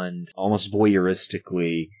respond almost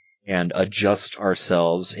voyeuristically and adjust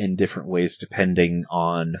ourselves in different ways depending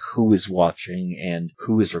on who is watching and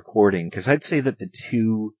who is recording. Because I'd say that the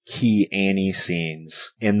two key Annie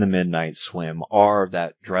scenes in The Midnight Swim are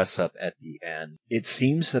that dress up at the end. It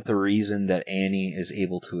seems that the reason that Annie is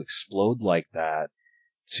able to explode like that,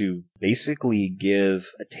 to basically give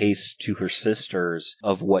a taste to her sisters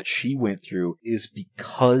of what she went through, is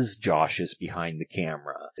because Josh is behind the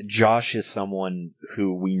camera. Josh is someone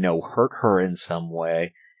who we know hurt her in some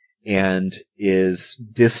way and is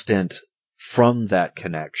distant from that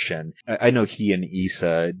connection. I know he and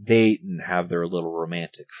Issa date and have their little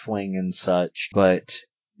romantic fling and such, but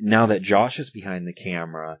now that Josh is behind the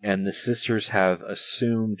camera and the sisters have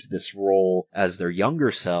assumed this role as their younger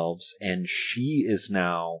selves, and she is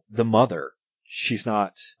now the mother. She's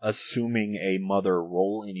not assuming a mother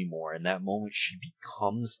role anymore. In that moment, she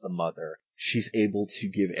becomes the mother. She's able to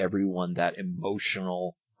give everyone that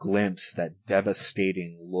emotional glimpse, that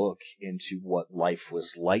devastating look into what life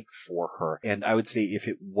was like for her. And I would say if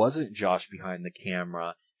it wasn't Josh behind the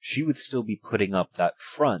camera, she would still be putting up that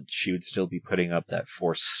front. She would still be putting up that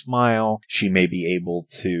forced smile. She may be able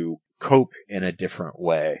to cope in a different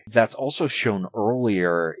way. That's also shown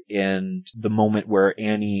earlier in the moment where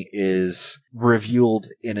Annie is revealed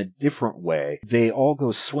in a different way. They all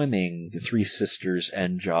go swimming, the three sisters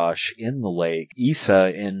and Josh, in the lake.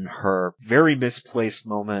 Issa, in her very misplaced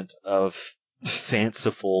moment of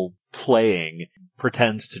fanciful playing,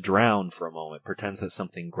 pretends to drown for a moment, pretends that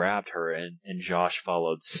something grabbed her, and Josh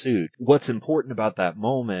followed suit. What's important about that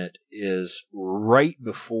moment is right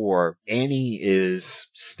before Annie is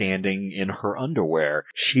standing in her underwear.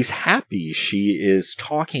 She's happy. She is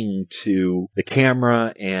talking to the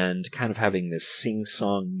camera and kind of having this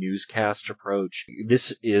sing-song newscast approach.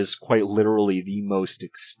 This is quite literally the most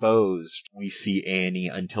exposed we see Annie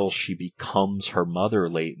until she becomes her mother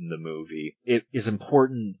late in the movie. It is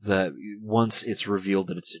important that once it's revealed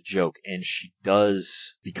that it's a joke, and she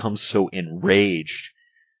does become so enraged,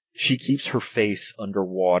 she keeps her face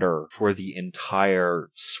underwater for the entire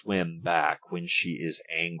swim back when she is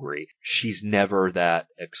angry. She's never that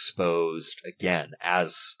exposed again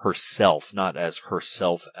as herself, not as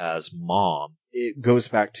herself as mom. It goes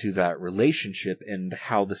back to that relationship and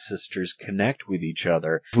how the sisters connect with each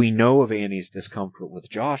other. We know of Annie's discomfort with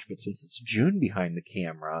Josh, but since it's June behind the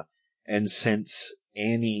camera, and since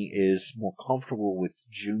Annie is more comfortable with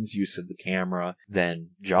June's use of the camera than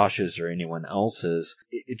Josh's or anyone else's,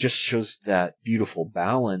 it just shows that beautiful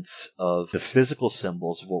balance of the physical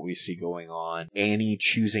symbols of what we see going on. Annie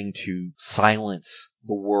choosing to silence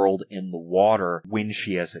the world in the water when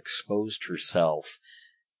she has exposed herself.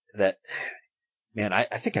 That, man, I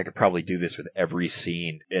think I could probably do this with every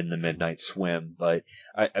scene in The Midnight Swim, but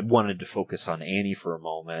I wanted to focus on Annie for a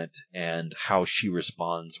moment and how she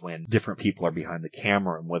responds when different people are behind the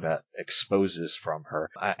camera and what that exposes from her.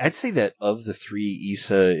 I'd say that of the three,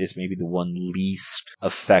 Issa is maybe the one least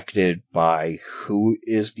affected by who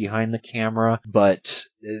is behind the camera, but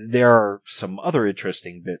there are some other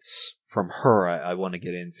interesting bits from her I want to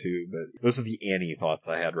get into, but those are the Annie thoughts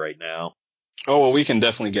I had right now. Oh, well, we can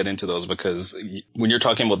definitely get into those, because when you're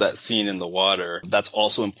talking about that scene in the water, that's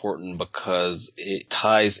also important because it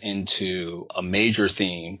ties into a major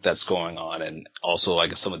theme that's going on, and also, I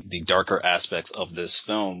guess, some of the darker aspects of this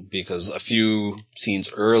film, because a few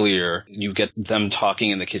scenes earlier, you get them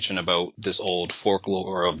talking in the kitchen about this old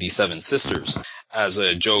folklore of the Seven Sisters. As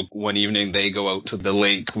a joke, one evening they go out to the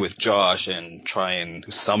lake with Josh and try and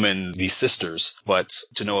summon these sisters, but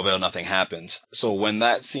to no avail, nothing happens. So when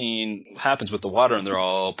that scene happens with the water and they're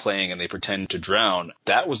all playing and they pretend to drown,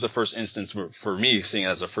 that was the first instance for me, seeing it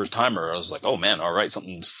as a first timer. I was like, oh man, all right,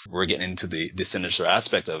 we're getting into the sinister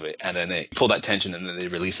aspect of it. And then they pull that tension and then they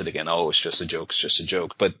release it again. Oh, it's just a joke. It's just a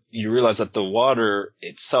joke. But you realize that the water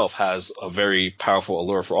itself has a very powerful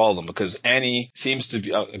allure for all of them, because Annie seems to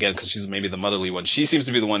be, again, because she's maybe the motherly one, she seems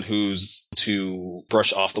to be the one who's to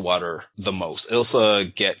brush off the water the most.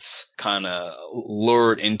 Ilsa gets kind of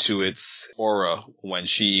lured into its aura when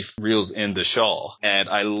she reels in the shawl. And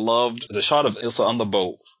I loved the shot of Ilsa on the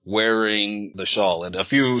boat wearing the shawl. And a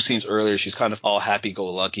few scenes earlier, she's kind of all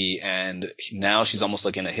happy-go-lucky, and now she's almost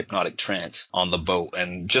like in a hypnotic trance on the boat.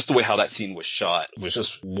 And just the way how that scene was shot was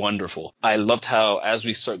just wonderful. I loved how as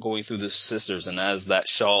we start going through the sisters and as that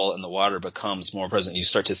shawl in the water becomes more present, you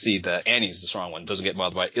start to see that Annie's the strong one, doesn't get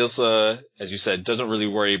bothered by it. Ilsa, as you said, doesn't really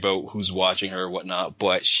worry about who's watching her or whatnot,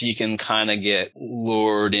 but she can kind of get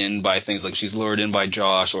lured in by things, like she's lured in by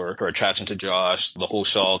Josh or her attraction to Josh. The whole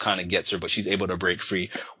shawl kind of gets her, but she's able to break free.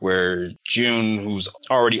 Where June, who's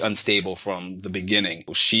already unstable from the beginning,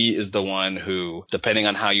 she is the one who, depending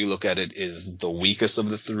on how you look at it, is the weakest of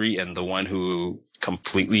the three and the one who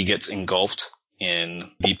completely gets engulfed in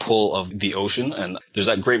the pull of the ocean. And there's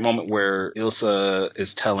that great moment where Ilsa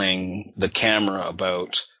is telling the camera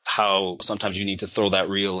about how sometimes you need to throw that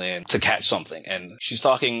reel in to catch something. And she's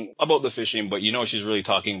talking about the fishing, but she's really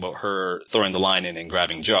talking about her throwing the line in and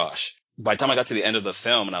grabbing Josh. By the time I got to the end of the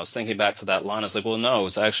film and I was thinking back to that line, I was like, well, no,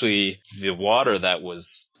 it's actually the water that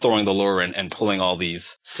was throwing the lure in and pulling all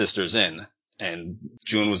these sisters in. And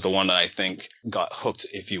June was the one that I think got hooked,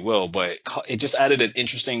 if you will, but it just added an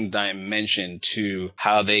interesting dimension to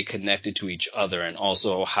how they connected to each other and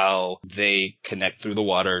also how they connect through the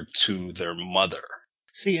water to their mother.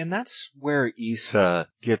 See, and that's where Issa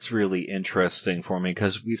gets really interesting for me,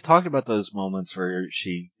 because we've talked about those moments where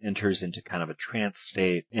she enters into kind of a trance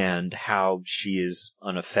state and how she is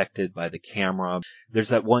unaffected by the camera. There's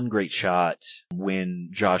that one great shot when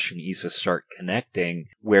Josh and Issa start connecting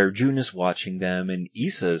where June is watching them and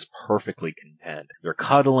Issa is perfectly content. They're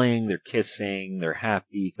cuddling, they're kissing, they're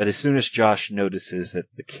happy. But as soon as Josh notices that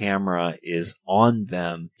the camera is on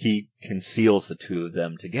them, he conceals the two of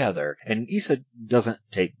them together. And Issa doesn't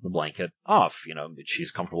take the blanket off.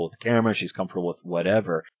 She's comfortable with the camera, she's comfortable with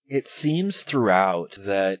whatever. It seems throughout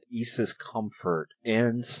that Issa's comfort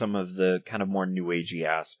in some of the kind of more new agey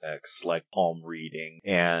aspects, like palm reading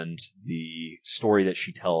and the story that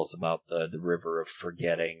she tells about the river of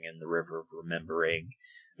forgetting and the river of remembering,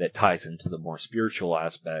 that ties into the more spiritual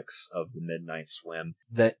aspects of the Midnight Swim,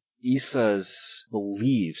 that Issa's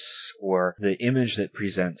beliefs, or the image that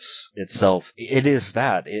presents itself, it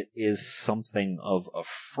is something of a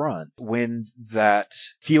front. When that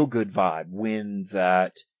feel-good vibe, when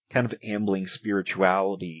that kind of ambling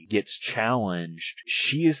spirituality gets challenged,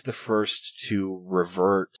 she is the first to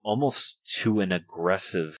revert almost to an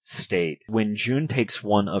aggressive state. When June takes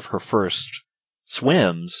one of her first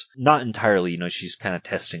swims, not entirely, she's kind of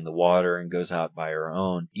testing the water and goes out by her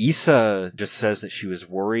own. Issa just says that she was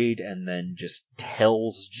worried and then just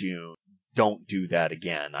tells June, don't do that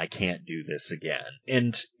again. I can't do this again.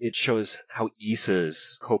 And it shows how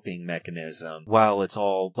Issa's coping mechanism, while it's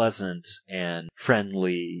all pleasant and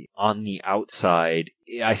friendly on the outside,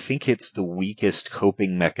 I think it's the weakest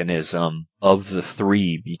coping mechanism of the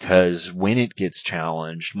three, because when it gets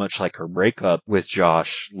challenged, much like her breakup with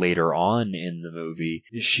Josh later on in the movie,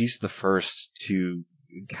 she's the first to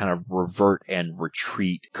kind of revert and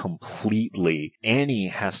retreat completely. Annie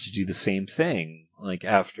has to do the same thing. Like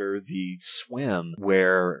after the swim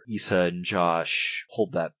where Issa and Josh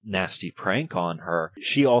pulled that nasty prank on her,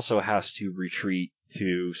 she also has to retreat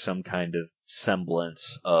to some kind of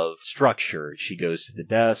semblance of structure. She goes to the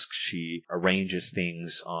desk, she arranges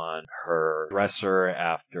things on her dresser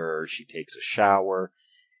after she takes a shower,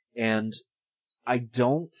 and I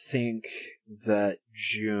don't think that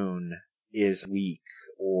June is weak,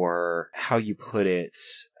 or how you put it,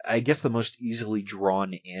 I guess the most easily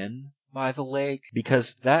drawn in by the lake,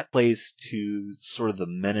 because that plays to sort of the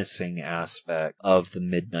menacing aspect of the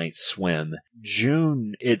Midnight Swim.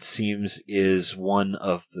 June, it seems, is one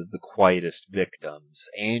of the quietest victims.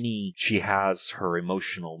 Annie, she has her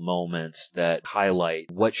emotional moments that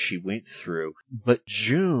highlight what she went through, but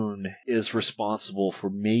June is responsible for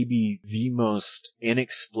maybe the most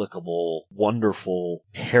inexplicable, wonderful,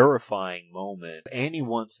 terrifying moment. Annie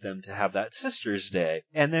wants them to have that Sister's Day,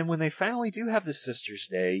 and then when they finally do have the Sister's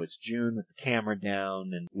Day, it's June with the camera down,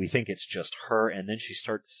 and we think it's just her, and then she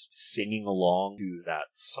starts singing along to that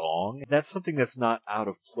song. That's something that's not out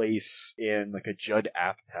of place in like a Judd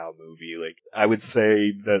Apatow movie. Like, I would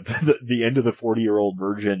say that the end of the 40-Year-Old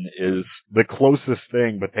Virgin is the closest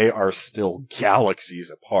thing, but they are still galaxies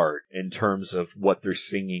apart in terms of what they're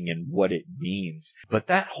singing and what it means. But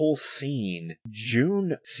that whole scene,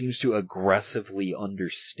 June seems to aggressively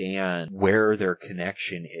understand where their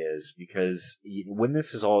connection is, because when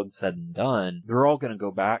this is all said said and done, they're all going to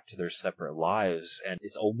go back to their separate lives, and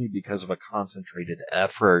it's only because of a concentrated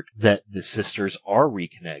effort that the sisters are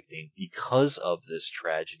reconnecting because of this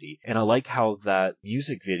tragedy. And I like how that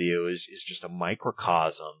music video is just a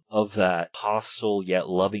microcosm of that hostile yet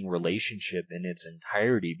loving relationship in its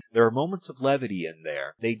entirety. There are moments of levity in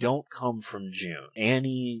there. They don't come from June.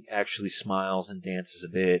 Annie actually smiles and dances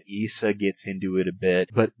a bit. Issa gets into it a bit.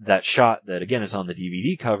 But that shot that, again, is on the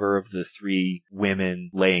DVD cover of the three women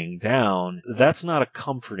laying down, that's not a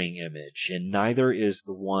comforting image. And neither is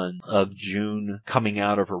the one of June coming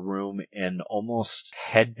out of her room and almost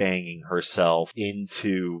headbanging herself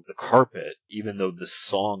into the carpet, even though the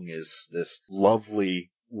song is this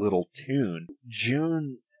lovely little tune.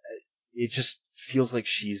 June, it just feels like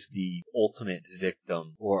she's the ultimate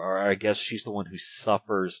victim, or I guess she's the one who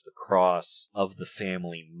suffers the cross of the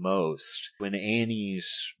family most. When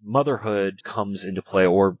Annie's motherhood comes into play,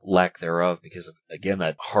 or lack thereof, because of, again,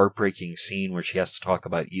 that heartbreaking scene where she has to talk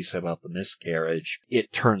about Issa about the miscarriage,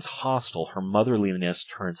 it turns hostile. Her motherliness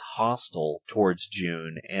turns hostile towards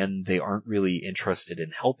June, and they aren't really interested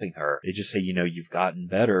in helping her. They just say, you've gotten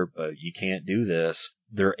better, but you can't do this.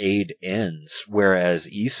 Their aid ends. Whereas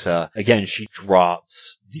Issa, again, she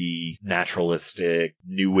drops the naturalistic,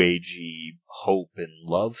 new agey hope and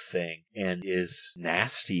love thing and is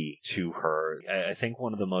nasty to her. I think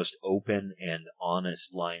one of the most open and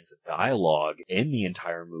honest lines of dialogue in the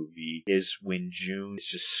entire movie is when June is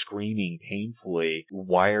just screaming painfully,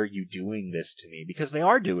 "Why are you doing this to me?" Because they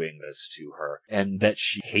are doing this to her, and that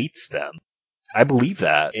she hates them. I believe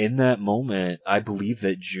that. In that moment, I believe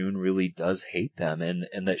that June really does hate them,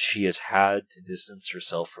 and that she has had to distance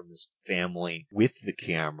herself from this family with the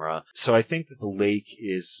camera. So I think that the lake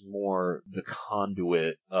is more the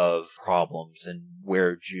conduit of problems, and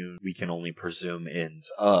where June, we can only presume, ends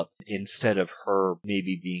up, instead of her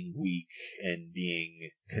maybe being weak and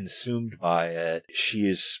being consumed by it. She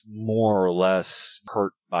is more or less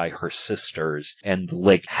hurt by her sisters, and the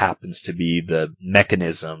lake happens to be the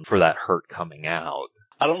mechanism for that hurt coming out.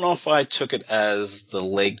 I don't know if I took it as the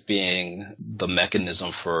lake being the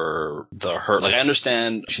mechanism for the hurt. Like, I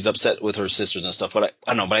understand she's upset with her sisters and stuff, but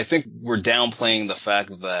I think we're downplaying the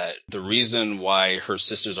fact that the reason why her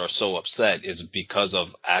sisters are so upset is because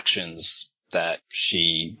of actions that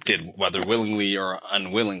she did, whether willingly or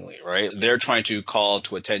unwillingly, right? They're trying to call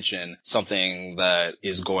to attention something that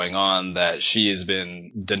is going on that she has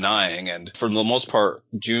been denying. And for the most part,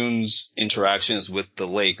 June's interactions with the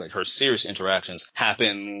lake, like her serious interactions,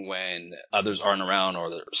 happen when others aren't around or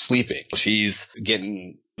they're sleeping. She's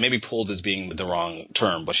getting, maybe pulled as being the wrong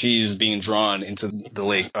term, but she's being drawn into the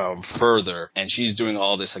lake further, and she's doing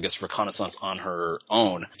all this, I guess, reconnaissance on her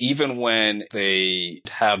own. Even when they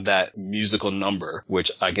have that musical number,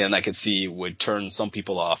 which again I could see would turn some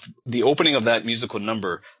people off, the opening of that musical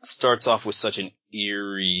number starts off with such an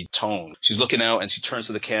eerie tone. She's looking out and she turns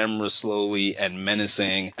to the camera slowly and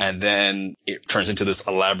menacing, and then it turns into this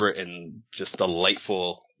elaborate and just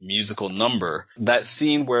delightful musical number. That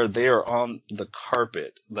scene where they are on the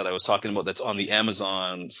carpet that I was talking about, that's on the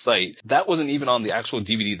Amazon site, that wasn't even on the actual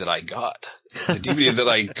DVD that I got. The DVD that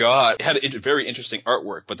I got had very interesting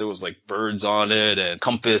artwork, but there was like birds on it and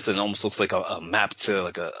compass, and it almost looks like a map to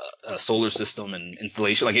like a solar system and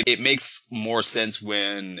installation. Like it makes more sense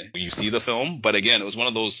when you see the film. But again, it was one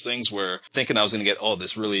of those things where thinking I was going to get,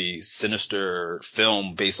 this really sinister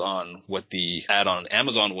film based on what the ad on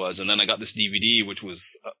Amazon was. And then I got this DVD, which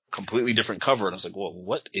was a completely different cover. And I was like, well,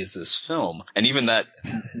 what is this film? And even that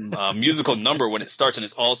musical number, when it starts and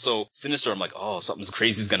it's also sinister, I'm like, something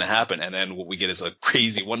crazy is going to happen. And then what we get is a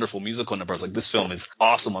crazy, wonderful musical number. I was like, this film is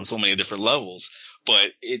awesome on so many different levels.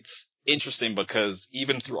 But it's interesting because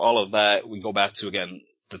even through all of that, we go back to, again,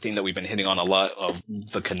 the thing that we've been hitting on a lot of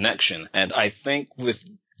the connection. And I think with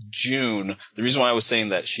June, the reason why I was saying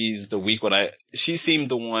that she's the weak one, she seemed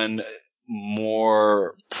the one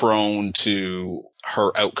more prone to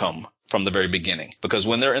her outcome from the very beginning. Because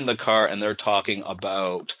when they're in the car and they're talking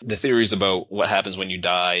about the theories about what happens when you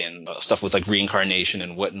die and stuff with like reincarnation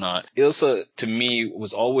and whatnot, Ilsa, to me,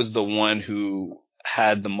 was always the one who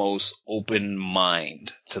had the most open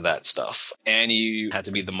mind to that stuff. Annie had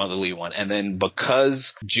to be the motherly one. And then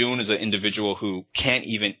because June is an individual who can't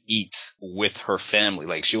even eat with her family,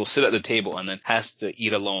 like she will sit at the table and then has to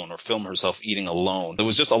eat alone or film herself eating alone. There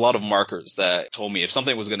was just a lot of markers that told me if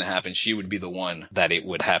something was going to happen, she would be the one that it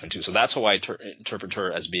would happen to. So that's how I interpret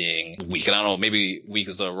her as being weak. And I don't know, maybe weak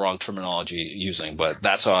is the wrong terminology using, but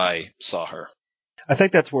that's how I saw her. I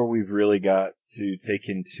think that's where we've really got to take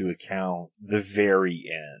into account the very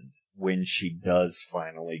end, when she does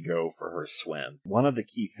finally go for her swim. One of the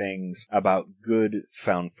key things about good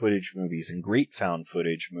found footage movies and great found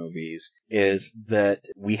footage movies is that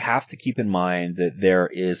we have to keep in mind that there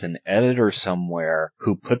is an editor somewhere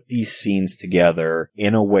who put these scenes together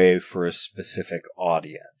in a way for a specific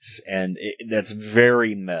audience. And that's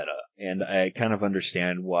very meta. And I kind of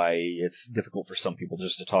understand why it's difficult for some people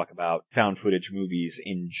just to talk about found footage movies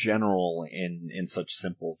in general in such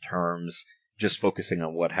simple terms, just focusing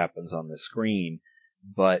on what happens on the screen.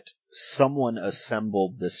 But someone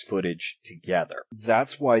assembled this footage together.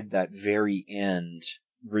 That's why that very end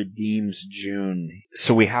redeems June.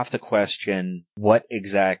 So we have to question what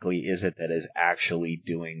exactly is it that is actually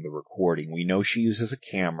doing the recording. We know she uses a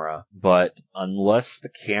camera, but unless the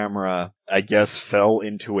camera, I guess, fell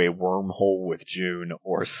into a wormhole with June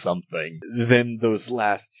or something, then those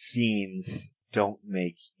last scenes don't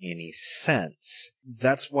make any sense.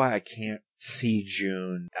 That's why I can't see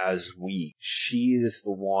June as weak. She is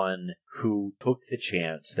the one who took the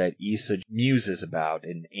chance that Issa muses about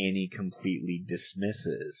and Annie completely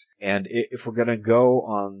dismisses. And if we're going to go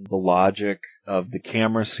on the logic of the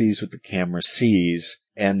camera sees what the camera sees,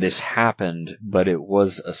 and this happened, but it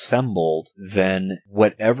was assembled, then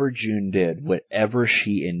whatever June did, whatever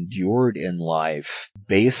she endured in life,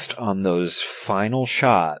 based on those final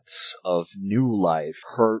shots of new life,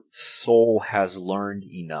 her soul has learned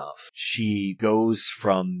enough. She goes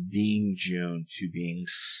from being June to being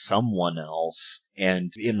someone else.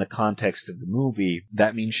 And in the context of the movie,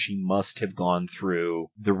 that means she must have gone through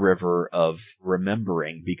the river of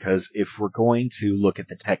remembering, because if we're going to look at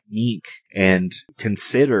the technique and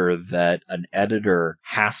consider that an editor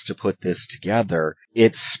has to put this together,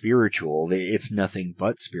 it's spiritual. It's nothing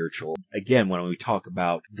but spiritual. Again, when we talk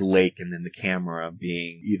about the lake and then the camera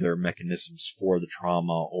being either mechanisms for the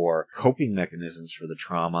trauma or coping mechanisms for the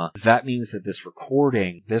trauma, that means that this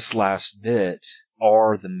recording, this last bit,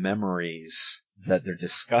 are the memories that they're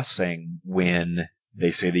discussing when they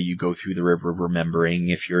say that you go through the river of remembering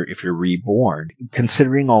if you're reborn.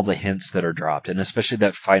 Considering all the hints that are dropped, and especially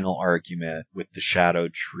that final argument with the shadow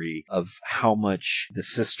tree of how much the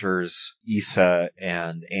sisters Issa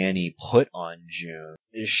and Annie put on June,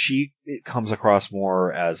 it comes across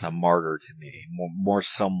more as a martyr to me, more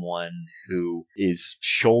someone who is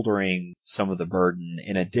shouldering some of the burden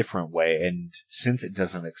in a different way. And since it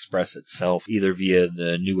doesn't express itself either via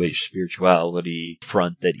the New Age spirituality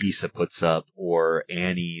front that Issa puts up or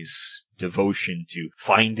Annie's devotion to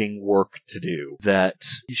finding work to do, that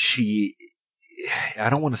she, I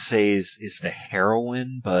don't want to say is the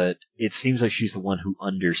heroine, but it seems like she's the one who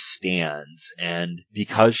understands. And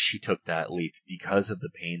because she took that leap, because of the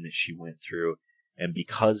pain that she went through, and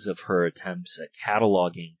because of her attempts at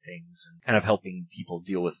cataloging things and kind of helping people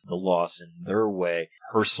deal with the loss in their way,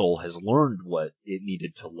 her soul has learned what it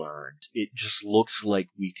needed to learn. It just looks like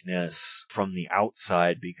weakness from the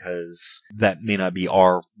outside because that may not be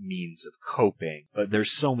our means of coping. But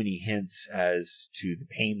there's so many hints as to the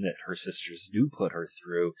pain that her sisters do put her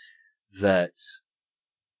through that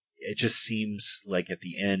it just seems like at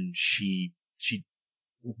the end she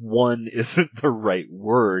one isn't the right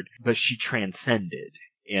word, but she transcended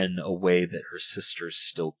in a way that her sisters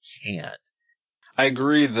still can't. I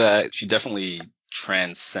agree that she definitely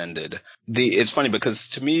transcended. It's funny because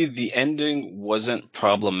to me, the ending wasn't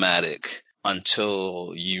problematic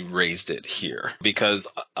until you raised it here, because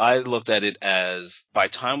I looked at it as by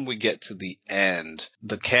the time we get to the end,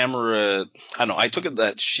 the camera, I don't know, I took it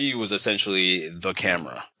that she was essentially the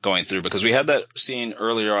camera going through, because we had that scene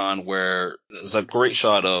earlier on where there's a great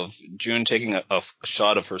shot of June taking a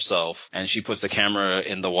shot of herself and she puts the camera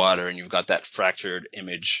in the water and you've got that fractured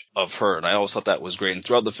image of her. And I always thought that was great. And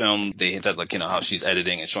throughout the film, they hinted like, how she's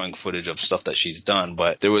editing and showing footage of stuff that she's done.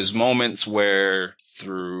 But there was moments where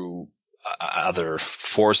through other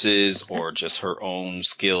forces or just her own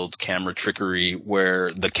skilled camera trickery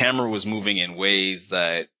where the camera was moving in ways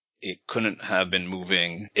that it couldn't have been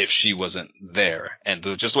moving if she wasn't there. And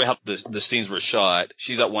just the way how the scenes were shot,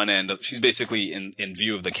 she's at one end, she's basically in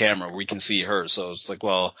view of the camera, we can see her. So it's like,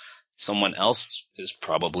 well, someone else is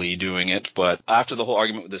probably doing it. But after the whole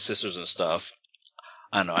argument with the sisters and stuff,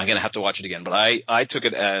 I don't know, I'm going to have to watch it again. But I took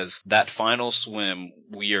it as that final swim,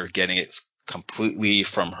 we are getting it completely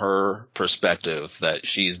from her perspective, that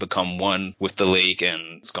she's become one with the lake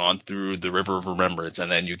and it's gone through the river of remembrance.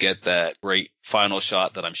 And then you get that great final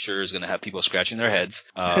shot that I'm sure is going to have people scratching their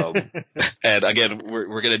heads. And again,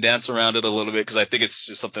 we're going to dance around it a little bit because I think it's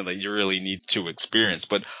just something that you really need to experience.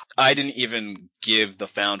 But I didn't even give the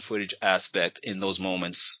found footage aspect in those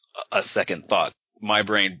moments a second thought. my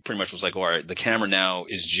brain pretty much was like, all right, the camera now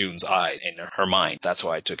is June's eye in her mind. That's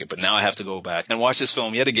why I took it. But now I have to go back and watch this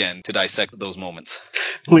film yet again to dissect those moments.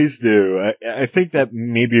 Please do. I think that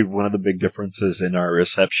maybe one of the big differences in our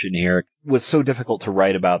reception here was so difficult to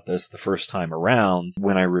write about this the first time around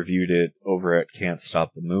when I reviewed it over at Can't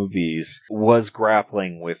Stop the Movies was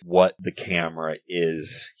grappling with what the camera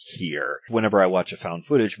is here. Whenever I watch a found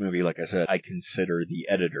footage movie, like I said, I consider the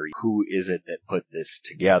editor. Who is it that put this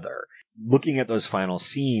together? Looking at those final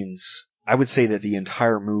scenes, I would say that the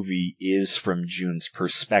entire movie is from June's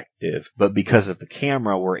perspective, but because of the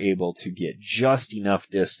camera, we're able to get just enough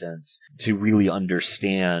distance to really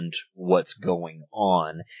understand what's going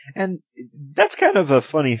on. And that's kind of a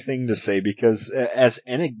funny thing to say because as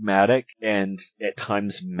enigmatic and at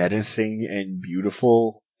times menacing and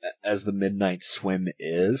beautiful as the Midnight Swim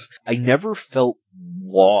is, I never felt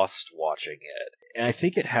lost watching it. And I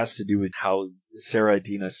think it has to do with how Sarah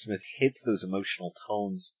Dina Smith hits those emotional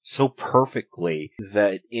tones so perfectly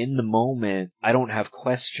that in the moment, I don't have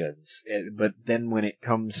questions. But then when it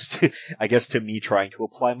comes to, I guess, to me trying to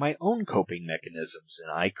apply my own coping mechanisms,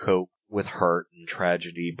 and I cope with hurt and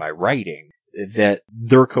tragedy by writing, that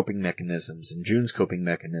their coping mechanisms and June's coping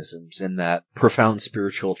mechanisms and that profound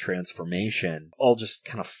spiritual transformation all just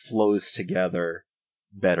kind of flows together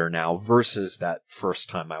better now versus that first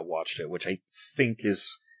time I watched it, which I think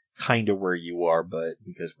is kind of where you are, but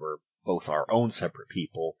because we're both our own separate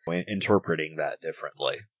people interpreting that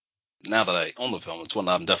differently. Now that I own the film, it's one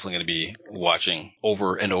that I'm definitely going to be watching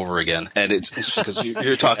over and over again. And it's because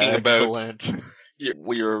you're talking about...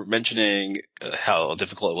 We were mentioning how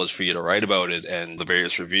difficult it was for you to write about it and the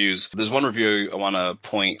various reviews. There's one review I want to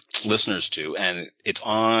point listeners to, and it's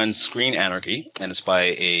on Screen Anarchy, and it's by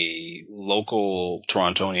a local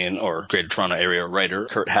Torontonian or Greater Toronto Area writer,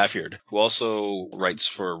 Kurt Halfyard, who also writes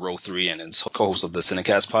for Row 3 and is co-host of the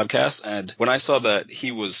Cinecast podcast. And when I saw that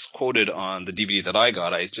he was quoted on the DVD that I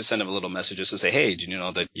got, I just sent him a little message just to say, hey, did you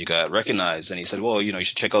know that you got recognized? And he said, well, you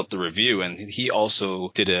should check out the review. And he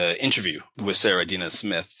also did an interview with Sarah Dina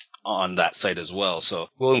Smith on that site as well. So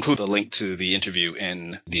we'll include a link to the interview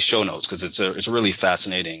in the show notes because it's a really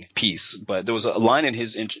fascinating piece. But there was a line in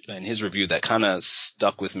his review that kind of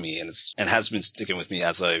stuck with me and has been sticking with me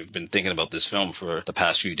as I've been thinking about this film for the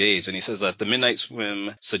past few days. And he says that The Midnight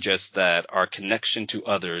Swim suggests that our connection to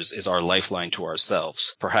others is our lifeline to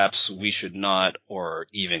ourselves. Perhaps we should not or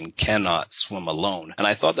even cannot swim alone. And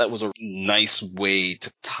I thought that was a nice way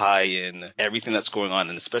to tie in everything that's going on,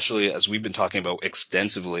 and especially as we've been talking about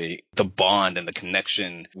extensively, the bond and the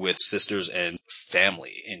connection with sisters and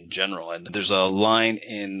family in general. And there's a line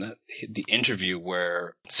in the interview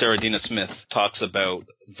where Sarah Dina Smith talks about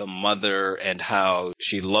the mother and how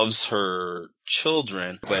she loves her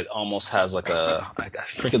children, but almost has like I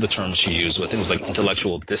forget the term she used, but I think it was like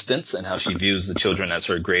intellectual distance, and how she views the children as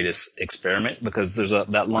her greatest experiment. Because there's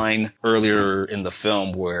that line earlier in the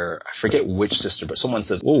film where I forget which sister, but someone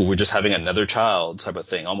says, oh, we're just having another child type of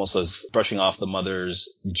thing, almost as brushing off the mother's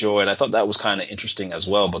joy. And I thought that was kind of interesting as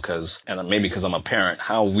well because, and maybe because I'm a parent,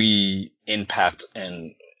 how we impact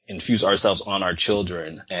and infuse ourselves on our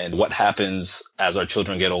children and what happens as our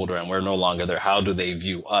children get older and we're no longer there. How do they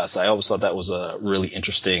view us? I always thought that was a really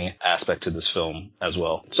interesting aspect to this film as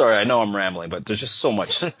well. Sorry, I know I'm rambling, but there's just so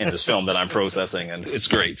much in this film that I'm processing and it's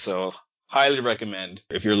great. So highly recommend,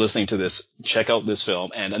 if you're listening to this, check out this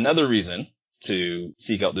film. And another reason to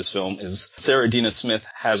seek out this film is Sarah Dina Smith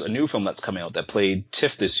has a new film that's coming out that played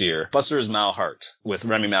TIFF this year, Buster's Malheart, with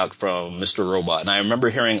Rami Malek from Mr. Robot. And I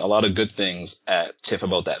remember hearing a lot of good things at TIFF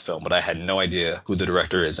about that film, but I had no idea who the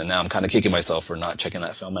director is. And now I'm kind of kicking myself for not checking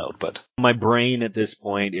that film out. But my brain at this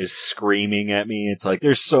point is screaming at me. It's like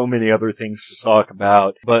there's so many other things to talk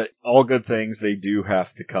about, but all good things, they do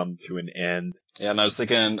have to come to an end. Yeah, and I was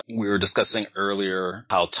thinking, we were discussing earlier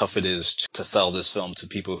how tough it is to sell this film to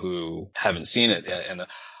people who haven't seen it. And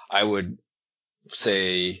I would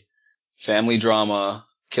say family drama,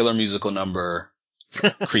 killer musical number,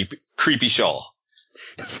 creepy shawl.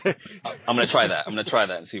 I'm going to try that. I'm going to try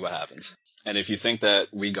that and see what happens. And if you think that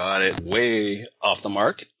we got it way off the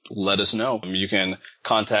mark, let us know. You can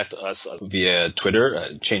contact us via Twitter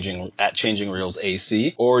at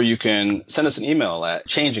changingreelsac, or you can send us an email at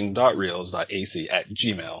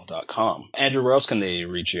changing.reels.ac@gmail.com. Andrew, where else can they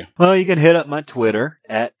reach you? Well, you can hit up my Twitter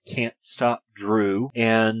at can'tstopdrew.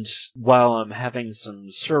 And while I'm having some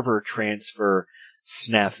server transfer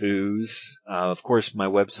snafus, of course my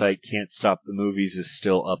website Can't Stop the Movies is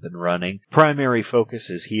still up and running. Primary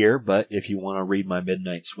focus is here, but if you want to read my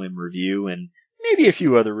Midnight Swim review and maybe a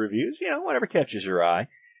few other reviews, whatever catches your eye,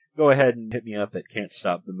 go ahead and hit me up at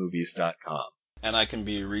can'tstopthemovies.com. And I can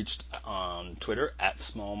be reached on Twitter at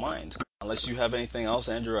SmallMind. Unless you have anything else,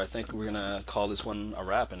 Andrew, I think we're going to call this one a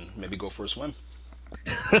wrap and maybe go for a swim.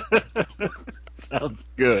 Sounds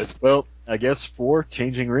good. Well, I guess for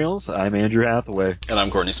Changing Reels, I'm Andrew Hathaway. And I'm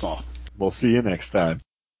Courtney Small. We'll see you next time.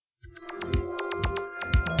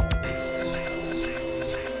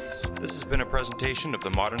 This has been a presentation of the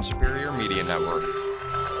Modern Superior Media Network.